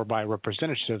companies or by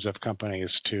representatives of companies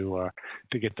to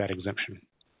get that exemption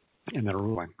in their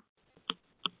ruling.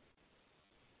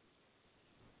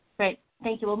 Great.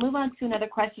 Thank you. We'll move on to another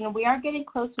question. We are getting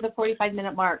close to the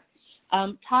 45-minute mark.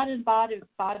 Todd and Bob,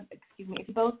 if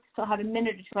you both still have a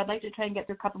minute or two, I'd like to try and get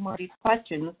through a couple more of these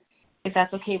questions, if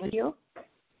that's okay with you.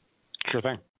 Sure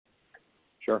thing.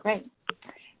 Sure. Great.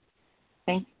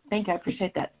 Thank you. I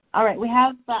appreciate that. All right. We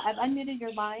have, I've unmuted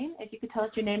your line. If you could tell us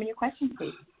your name and your question,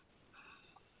 please.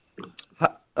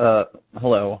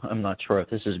 Hello. I'm not sure if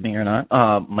this is me or not.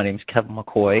 My name is Kevin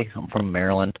McCoy. I'm from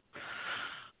Maryland.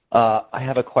 I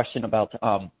have a question about,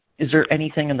 is there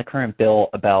anything in the current bill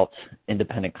about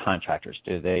independent contractors?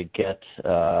 Do they get,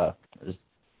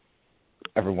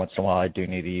 every once in a while I do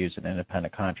need to use an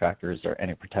independent contractor. Is there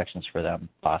any protections for them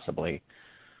possibly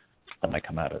that might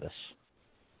come out of this?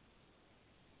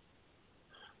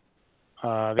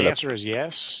 The answer is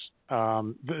yes.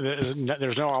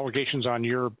 There's no obligations on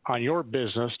your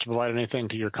business to provide anything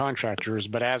to your contractors,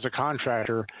 but as a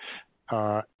contractor,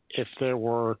 if there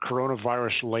were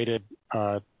coronavirus-related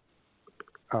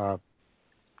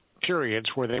periods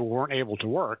where they weren't able to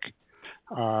work,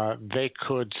 they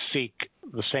could seek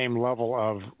the same level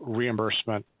of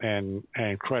reimbursement and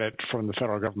credit from the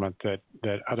federal government that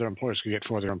other employers could get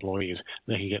for their employees,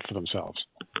 they can get for themselves.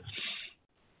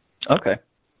 Okay,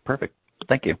 perfect.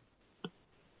 Thank you.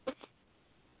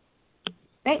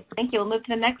 Great. Thank you. We'll move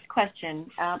to the next question.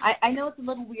 I know it's a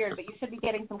little weird, but you should be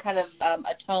getting some kind of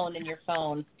a tone in your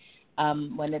phone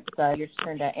when it's your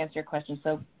turn to answer your question.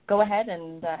 So go ahead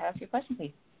and ask your question,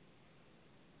 please.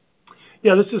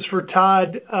 Yeah, this is for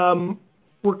Todd.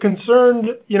 We're concerned,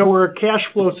 we're a cash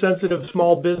flow sensitive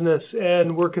small business,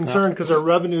 and we're concerned because our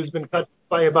revenue has been cut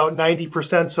by about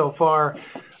 90% so far.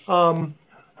 I'm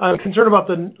concerned about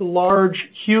the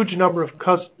huge number of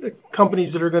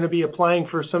companies that are going to be applying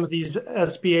for some of these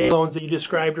SBA loans that you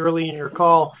described early in your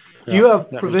call. Do you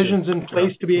have provisions in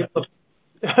place to be able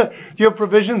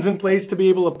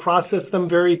to process them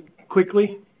very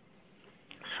quickly?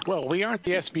 Well, we aren't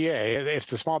the SBA. It's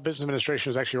the Small Business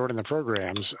Administration is actually running the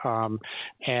programs,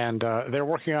 and they're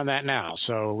working on that now.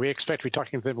 So we expect to be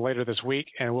talking to them later this week,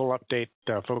 and we'll update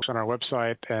folks on our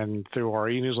website and through our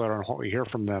e-newsletter on what we hear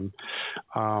from them.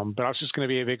 But it's just going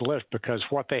to be a big lift because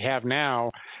what they have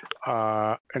now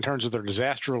in terms of their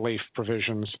disaster relief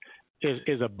provisions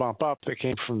is a bump up that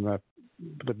came from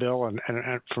the bill and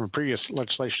from previous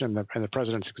legislation and the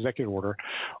president's executive order,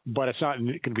 but it's not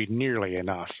going to be nearly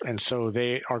enough. And so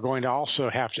they are going to also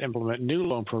have to implement new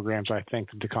loan programs, I think,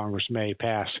 that the Congress may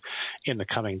pass in the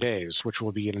coming days, which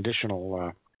will be an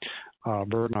additional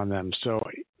burden on them. So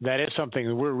that is something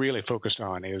that we're really focused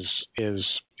on is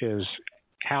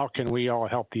how can we all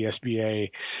help the SBA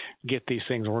get these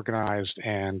things organized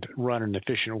and run in an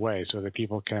efficient way so that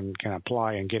people can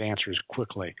apply and get answers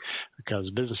quickly, because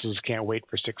businesses can't wait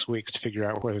for 6 weeks to figure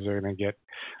out whether they're going to get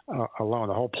a loan.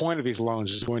 The whole point of these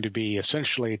loans is going to be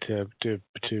essentially to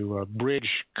bridge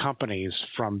companies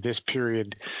from this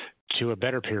period to a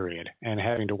better period, and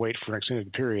having to wait for an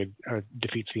extended period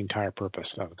defeats the entire purpose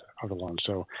of the loan.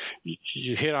 So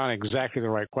you hit on exactly the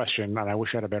right question, and I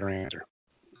wish I had a better answer.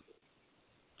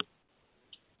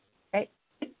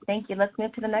 Thank you. Let's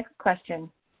move to the next question.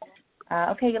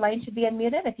 Okay, your line should be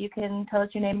unmuted. If you can tell us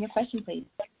your name and your question, please.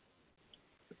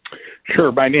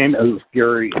 Sure. My name is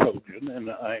Gary Hogan, and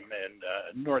I'm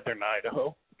in northern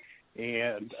Idaho.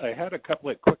 And I had a couple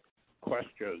of quick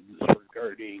questions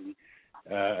regarding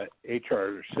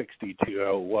HR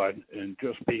 6201, and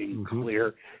just being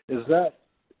clear, is that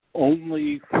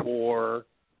only for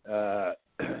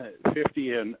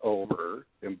 50 and over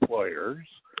employers?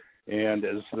 And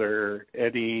is there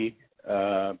any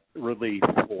relief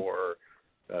for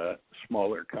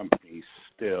smaller companies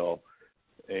still?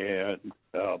 And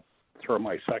I'll throw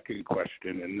my second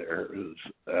question in there is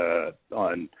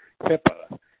on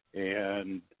HIPAA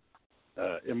and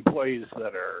employees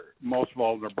that are most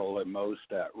vulnerable and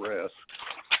most at risk.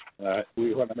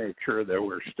 We want to make sure that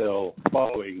we're still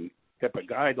following HIPAA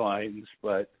guidelines,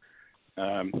 but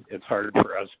it's hard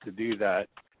for us to do that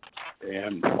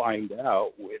and find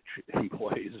out which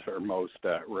employees are most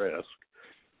at risk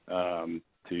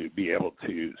to be able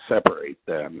to separate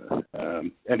them.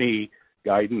 Any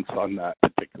guidance on that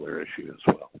particular issue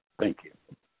as well? Thank you.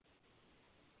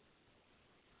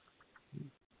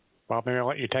 Bob, maybe I'll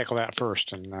let you tackle that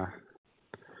first.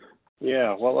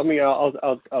 Yeah, well,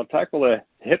 I'll tackle the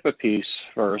HIPAA piece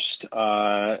first.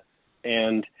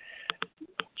 And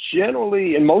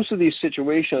generally, in most of these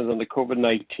situations on the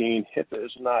COVID-19, HIPAA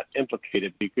is not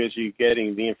implicated because you're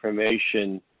getting the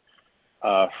information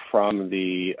from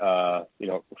the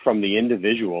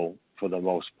individual for the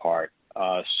most part.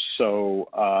 So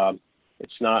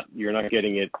it's not, you're not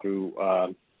getting it through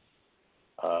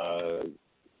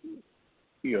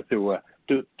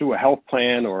through a health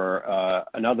plan or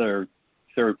another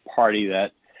third party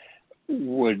that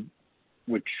would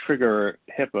trigger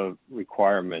HIPAA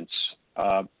requirements.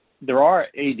 there are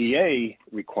ADA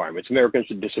requirements, Americans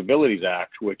with Disabilities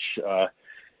Act, which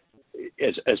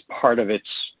as part of its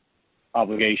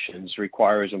obligations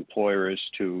requires employers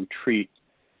to treat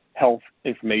health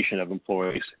information of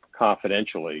employees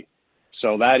confidentially.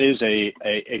 So that is a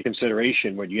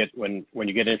consideration when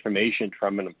you get information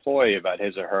from an employee about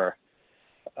his or her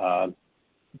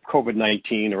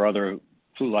COVID-19 or other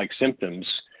flu-like symptoms,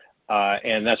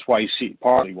 and that's why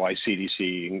partly why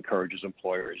CDC encourages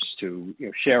employers to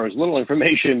share as little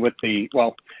information with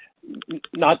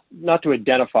not to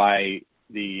identify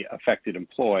the affected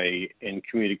employee in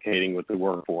communicating with the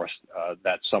workforce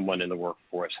that someone in the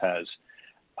workforce has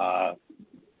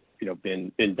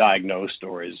been diagnosed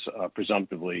or is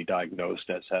presumptively diagnosed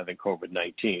as having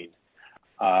COVID-19.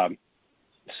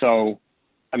 So,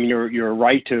 I mean, you're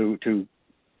right to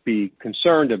be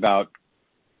concerned about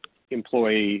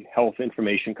employee health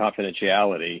information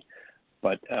confidentiality,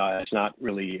 but it's not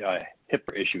really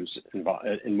HIPAA issues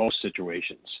in most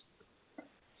situations.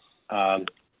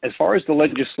 As far as the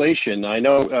legislation, I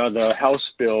know the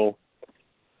House Bill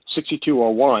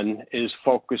 6201 is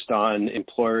focused on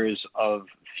employers of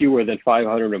fewer than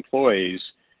 500 employees.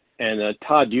 And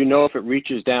Todd, do you know if it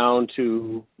reaches down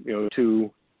to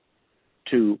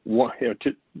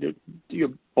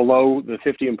below the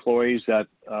 50 employees that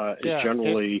is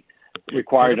generally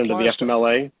required under the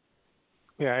FMLA?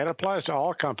 Yeah, it applies to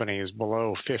all companies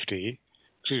below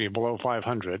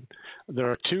 500. There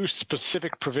are two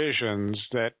specific provisions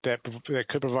that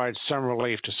could provide some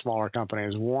relief to smaller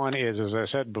companies. One is, as I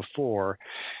said before,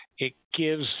 it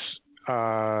gives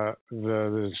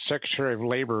the Secretary of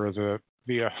Labor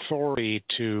the authority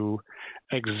to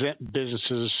exempt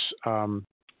businesses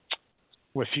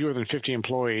with fewer than 50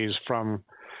 employees from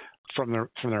the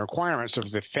requirements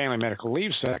of the Family Medical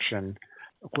Leave section,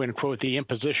 when, quote, the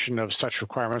imposition of such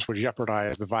requirements would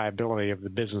jeopardize the viability of the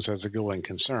business as a going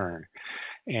concern.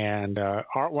 And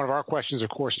one of our questions, of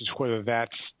course, is whether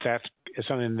that's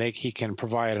something he can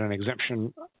provide an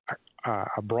exemption,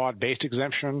 a broad-based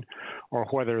exemption, or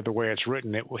whether the way it's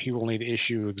written, he will need to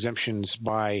issue exemptions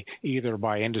either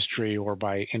by industry or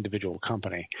by individual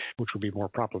company, which would be more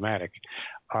problematic.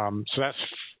 So that's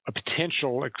a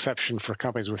potential exception for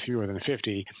companies with fewer than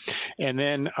 50. And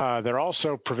then there are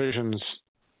also provisions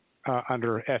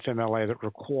under FMLA that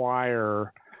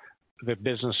require the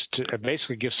business to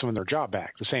basically give someone their job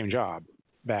back, the same job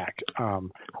back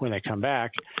when they come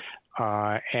back.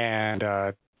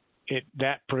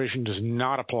 That provision does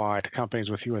not apply to companies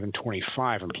with fewer than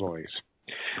 25 employees.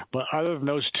 But other than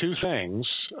those two things,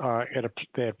 it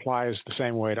applies the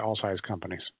same way to all size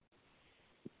companies.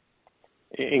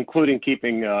 Including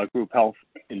keeping group health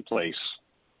in place.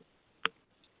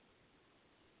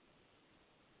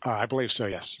 I believe so,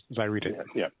 yes, as I read it.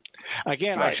 Yeah.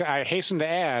 Again, right. I hasten to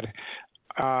add,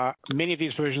 many of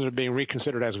these provisions are being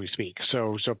reconsidered as we speak.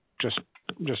 So just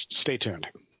stay tuned.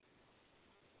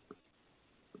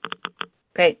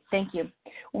 Great, thank you.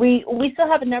 We still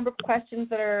have a number of questions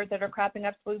that are cropping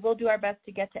up, so we will do our best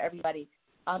to get to everybody.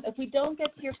 If we don't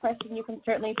get to your question, you can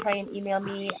certainly try and email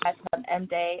me at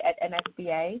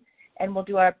mday@nsba, and we'll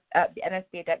do our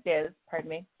nsba.biz,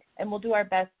 and we'll do our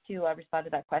best to respond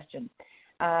to that question.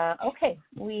 Okay,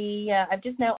 I've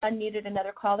just now unmuted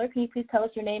another caller. Can you please tell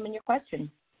us your name and your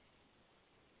question?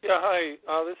 Yeah, hi.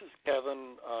 This is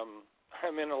Kevin.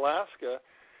 I'm in Alaska,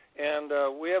 and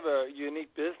we have a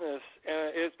unique business,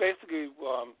 and it's basically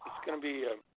it's going to be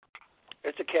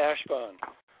it's a cash fund.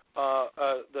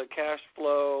 The cash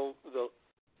flow, the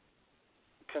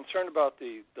concern about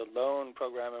the loan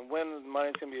program and when the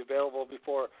money's going to be available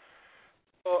before.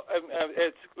 Well,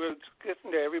 it's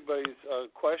getting to everybody's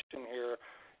question here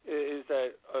is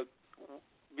that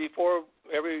before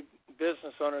every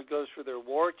business owner goes for their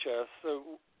war chest, so,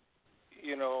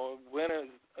 when is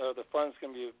the funds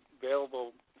going to be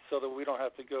available so that we don't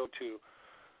have to go to,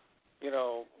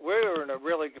 we're in a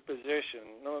really good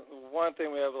position. One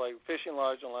thing, we have like fishing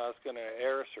lodge in Alaska and an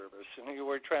air service, and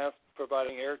we're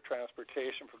providing air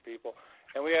transportation for people.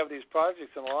 And we have these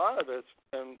projects, and a lot of it's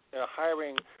been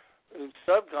hiring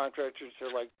subcontractors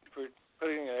are like for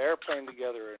putting an airplane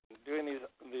together and doing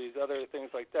these other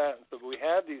things like that. And so we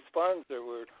had these funds that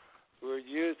we're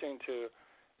using to,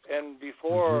 and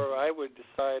before I would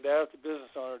decide as a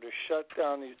business owner to shut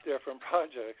down these different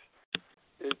projects,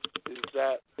 is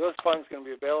that those funds going to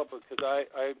be available, because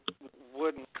I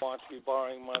wouldn't want to be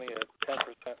borrowing money at 10%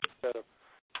 instead of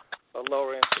a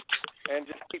lower interest, and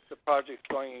just keep the projects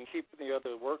going and keep the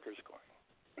other workers going.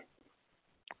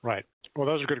 Right. Well,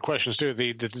 those are good questions, too.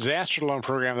 The disaster loan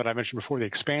program that I mentioned before, the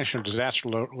expansion of disaster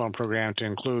loan program to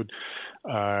include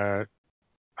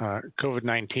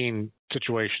COVID-19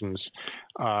 situations,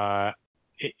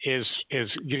 is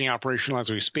getting operational as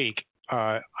we speak.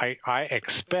 I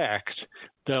expect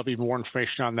there'll be more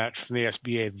information on that from the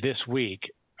SBA this week,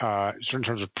 in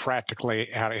terms of practically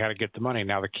how to get the money.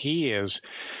 Now, the key is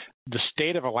the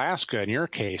state of Alaska, in your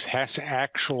case, has to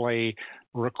actually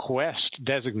request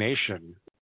designation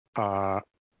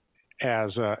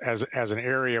as an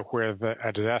area where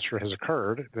a disaster has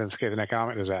occurred, in this case an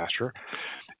economic disaster,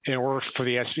 in order for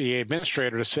the SBA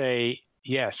administrator to say,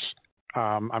 yes,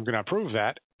 I'm going to approve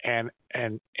that, and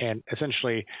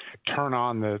essentially turn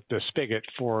on the spigot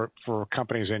for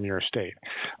companies in your state.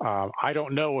 I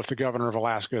don't know if the governor of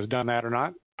Alaska has done that or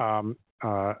not.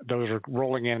 Those are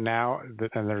rolling in now,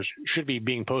 and there should be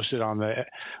being posted on the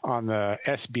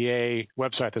SBA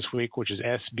website this week, which is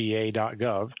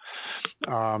sba.gov.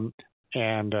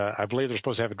 And I believe they're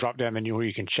supposed to have a drop-down menu where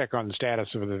you can check on the status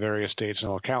of the various states and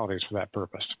localities for that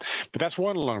purpose. But that's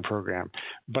one loan program.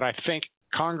 But I think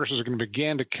Congress is going to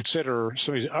begin to consider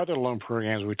some of these other loan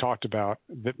programs we talked about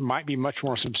that might be much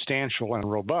more substantial and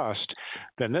robust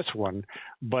than this one,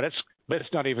 but it's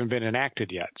not even been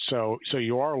enacted yet. So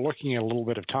you are looking at a little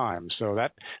bit of time. So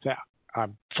that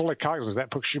I'm fully cognizant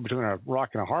that puts you between a rock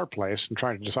and a hard place and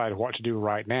trying to decide what to do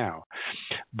right now.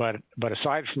 But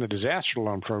aside from the disaster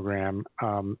loan program,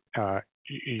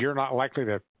 you're not likely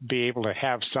to be able to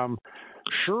have some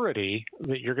surety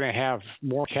that you're going to have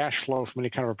more cash flow from any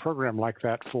kind of a program like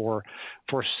that for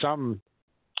some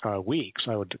weeks,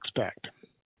 I would expect.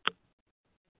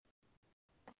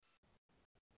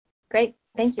 Great.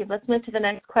 Thank you. Let's move to the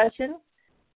next question.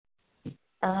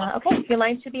 Okay, your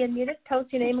line should be unmuted. Tell us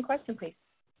your name and question, please.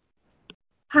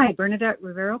 Hi, Bernadette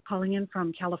Rivero calling in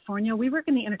from California. We work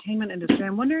in the entertainment industry.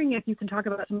 I'm wondering if you can talk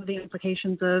about some of the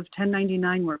implications of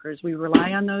 1099 workers. We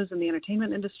rely on those in the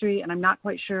entertainment industry, and I'm not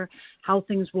quite sure how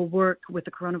things will work with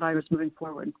the coronavirus moving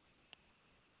forward.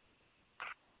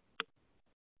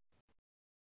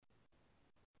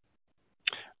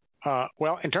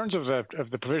 Well, in terms of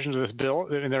the provisions of this bill,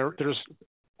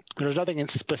 there's nothing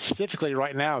specifically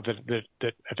right now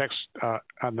that affects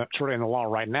in the law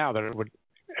right now that it would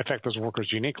affect those workers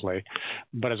uniquely.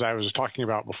 But as I was talking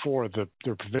about before, there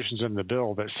are provisions in the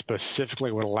bill that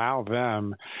specifically would allow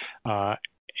them,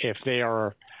 if they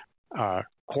are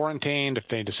quarantined, if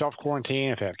they need to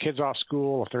self-quarantine, if they have kids off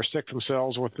school, if they're sick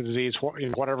themselves with the disease,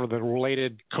 whatever the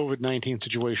related COVID-19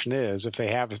 situation is, if they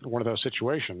have one of those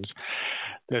situations,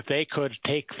 that they could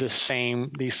take these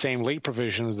same leave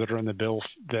provisions that are in the bill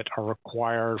that are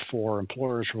required for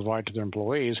employers to provide to their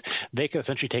employees, they could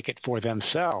essentially take it for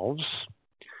themselves,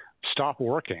 stop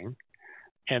working,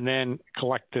 and then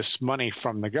collect this money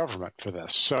from the government for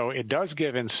this. So it does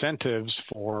give incentives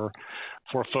for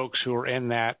folks who are in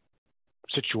that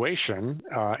situation,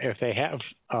 if they have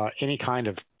any kind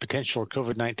of potential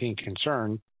COVID-19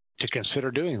 concern, to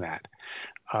consider doing that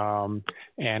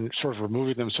and sort of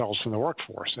removing themselves from the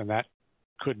workforce. And that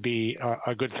could be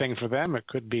a good thing for them. It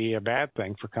could be a bad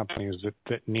thing for companies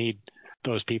that need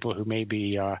those people who may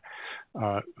be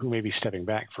stepping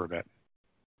back for a bit.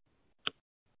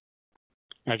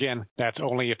 Again, that's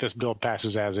only if this bill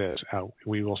passes as is.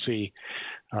 We will see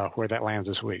where that lands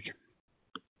this week.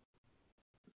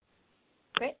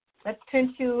 Great. Let's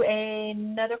turn to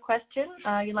another question.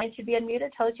 Your line should be unmuted.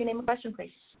 Tell us your name and question,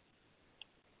 please.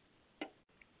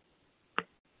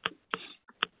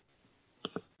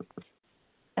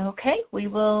 Okay, we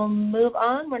will move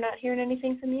on. We're not hearing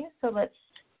anything from you, so let's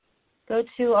go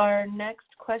to our next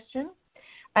question.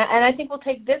 And I think we'll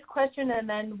take this question and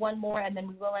then one more, and then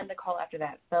we will end the call after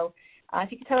that. So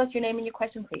if you could tell us your name and your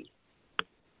question, please.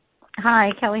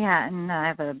 Hi, Kelly Hatton. I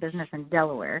have a business in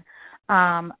Delaware.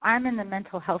 I'm in the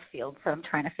mental health field, so I'm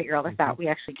trying to figure all this out. We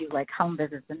actually do like home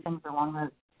visits and things along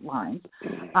those lines.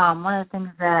 One of the things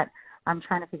that I'm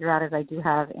trying to figure out is I do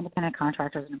have independent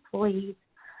contractors and employees.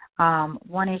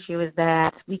 One issue is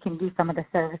that we can do some of the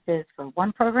services for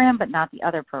one program, but not the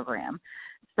other program.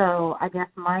 So I guess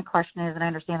my question is, and I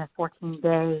understand this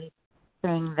 14-day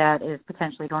thing that is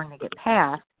potentially going to get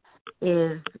passed,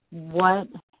 is what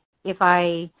if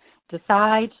I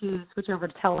decide to switch over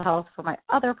to telehealth for my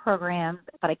other programs,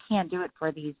 but I can't do it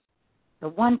for the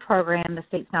one program, the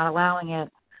state's not allowing it,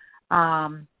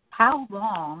 how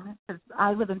long, because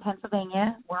I live in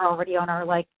Pennsylvania, we're already on our,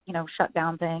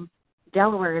 shutdown thing.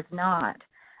 Delaware is not.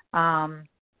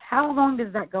 How long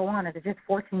does that go on? Is it just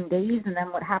 14 days? And then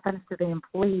what happens to the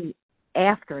employee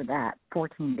after that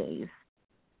 14 days?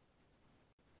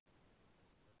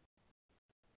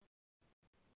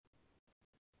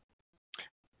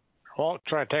 Well, I'll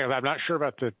try to take it. I'm not sure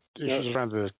about the issues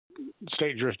around the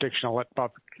state jurisdiction. I'll let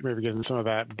Bob maybe get into some of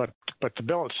that. But the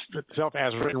bill itself,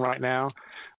 as written right now,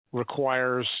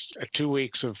 requires 2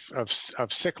 weeks of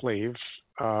sick leave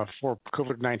for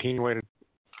COVID-19 related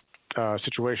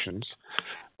situations.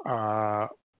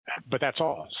 But that's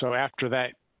all. So after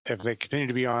that, if they continue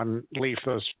to be on leave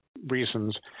for those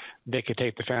reasons, they could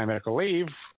take the family medical leave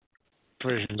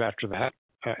provisions after that,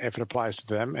 if it applies to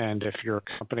them. And if your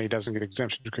company doesn't get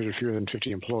exemption because you're fewer than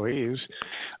 50 employees,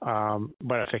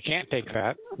 but if they can't take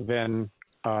that, then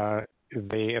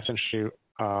they essentially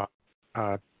have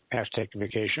to take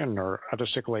vacation or other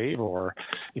sick leave, or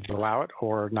either allow it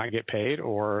or not get paid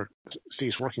or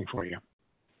cease working for you.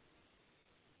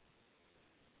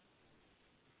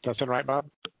 Does that sound right, Bob?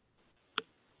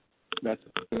 That's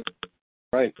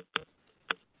right.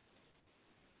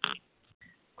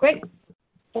 Great.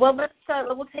 Well,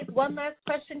 we'll take one last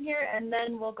question here, and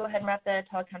then we'll go ahead and wrap the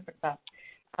teleconference up.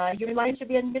 Your line should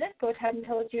be unmuted. Go ahead and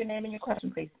tell us your name and your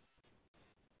question, please.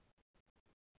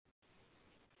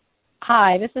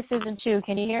 Hi, this is Susan Chu.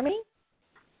 Can you hear me?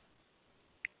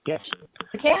 Yes.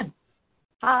 We can.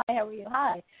 Hi, how are you?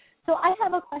 Hi. So I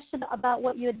have a question about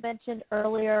what you had mentioned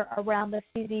earlier around the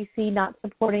CDC not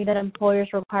supporting that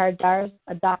employers require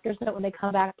a doctor's note when they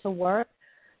come back to work.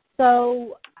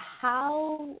 So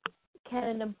how can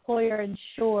an employer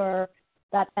ensure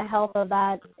that the health of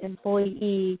that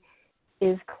employee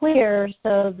is clear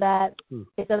so that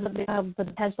it doesn't become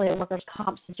potentially a workers'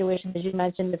 comp situation, as you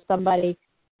mentioned, if somebody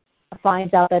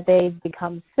finds out that they've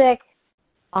become sick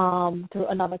through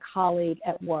another colleague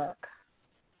at work?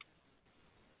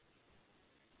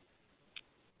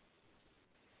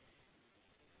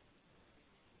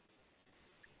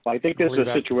 I think this is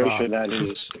a situation that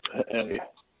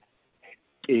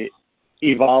is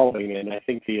evolving, and I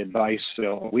think the advice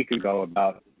a week ago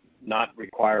about not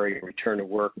requiring a return to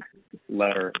work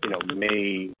letter,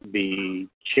 may be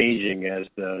changing as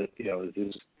the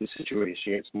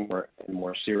situation gets more and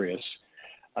more serious.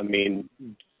 I mean,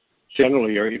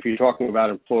 generally, if you're talking about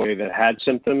an employee that had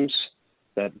symptoms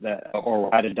that or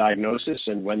had a diagnosis,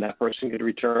 and when that person could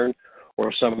return,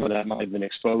 or someone that might have been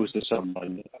exposed to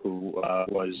someone who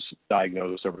was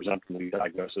diagnosed or presumptively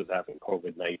diagnosed as having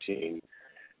COVID-19,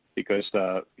 because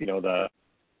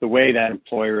the way that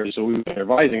employers, so we've been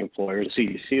advising employers,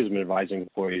 CDC has been advising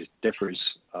employees, differs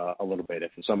a little bit.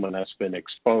 If it's someone that's been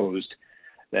exposed,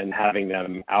 then having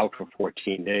them out for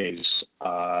 14 days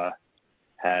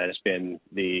has been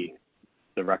the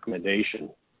recommendation.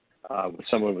 With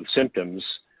someone with symptoms,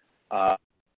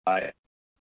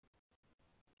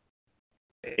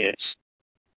 it's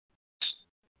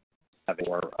having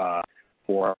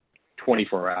for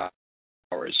 24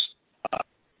 hours.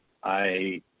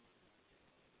 I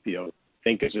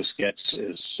think as this gets,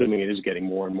 assuming it is getting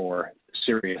more and more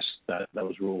serious, that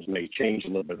those rules may change a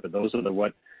little bit. But those are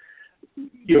what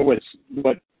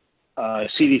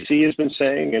CDC has been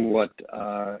saying, and what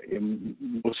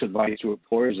most advice to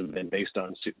employers have been based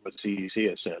on what CDC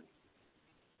has said.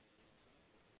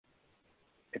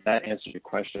 If that answers your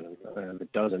question, and if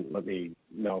it doesn't, let me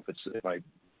know if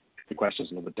the question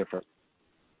is a little bit different.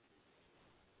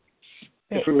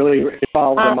 If it really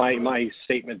follows my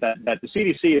statement that the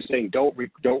CDC is saying don't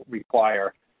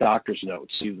require doctor's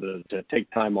notes either to take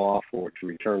time off or to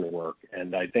return to work,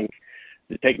 and I think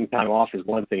the taking time off is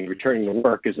one thing, returning to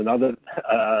work is another.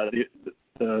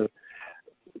 The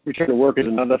return to work is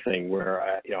another thing where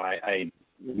I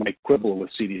might quibble with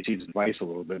CDC's advice a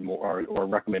little bit more, or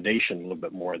recommendation a little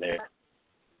bit more there.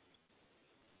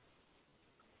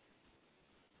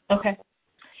 Okay.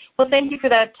 Well, thank you for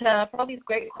that, for all these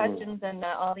great questions and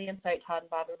all the insight, Todd and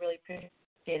Bob. I really appreciate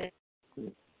it.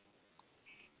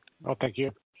 Well, thank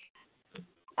you.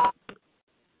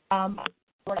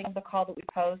 Recording the call that we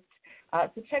post.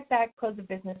 So check back, close of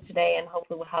business today, and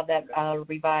hopefully we'll have that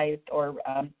revised or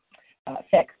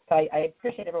fixed. So I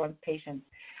appreciate everyone's patience.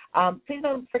 Please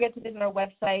don't forget to visit our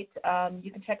website.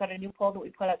 You can check out a new poll that we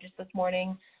put out just this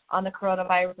morning on the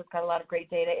coronavirus. It's got a lot of great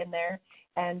data in there.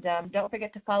 And don't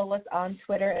forget to follow us on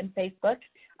Twitter and Facebook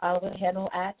with the handle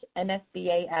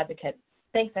 @NSBA Advocate.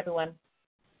 Thanks, everyone.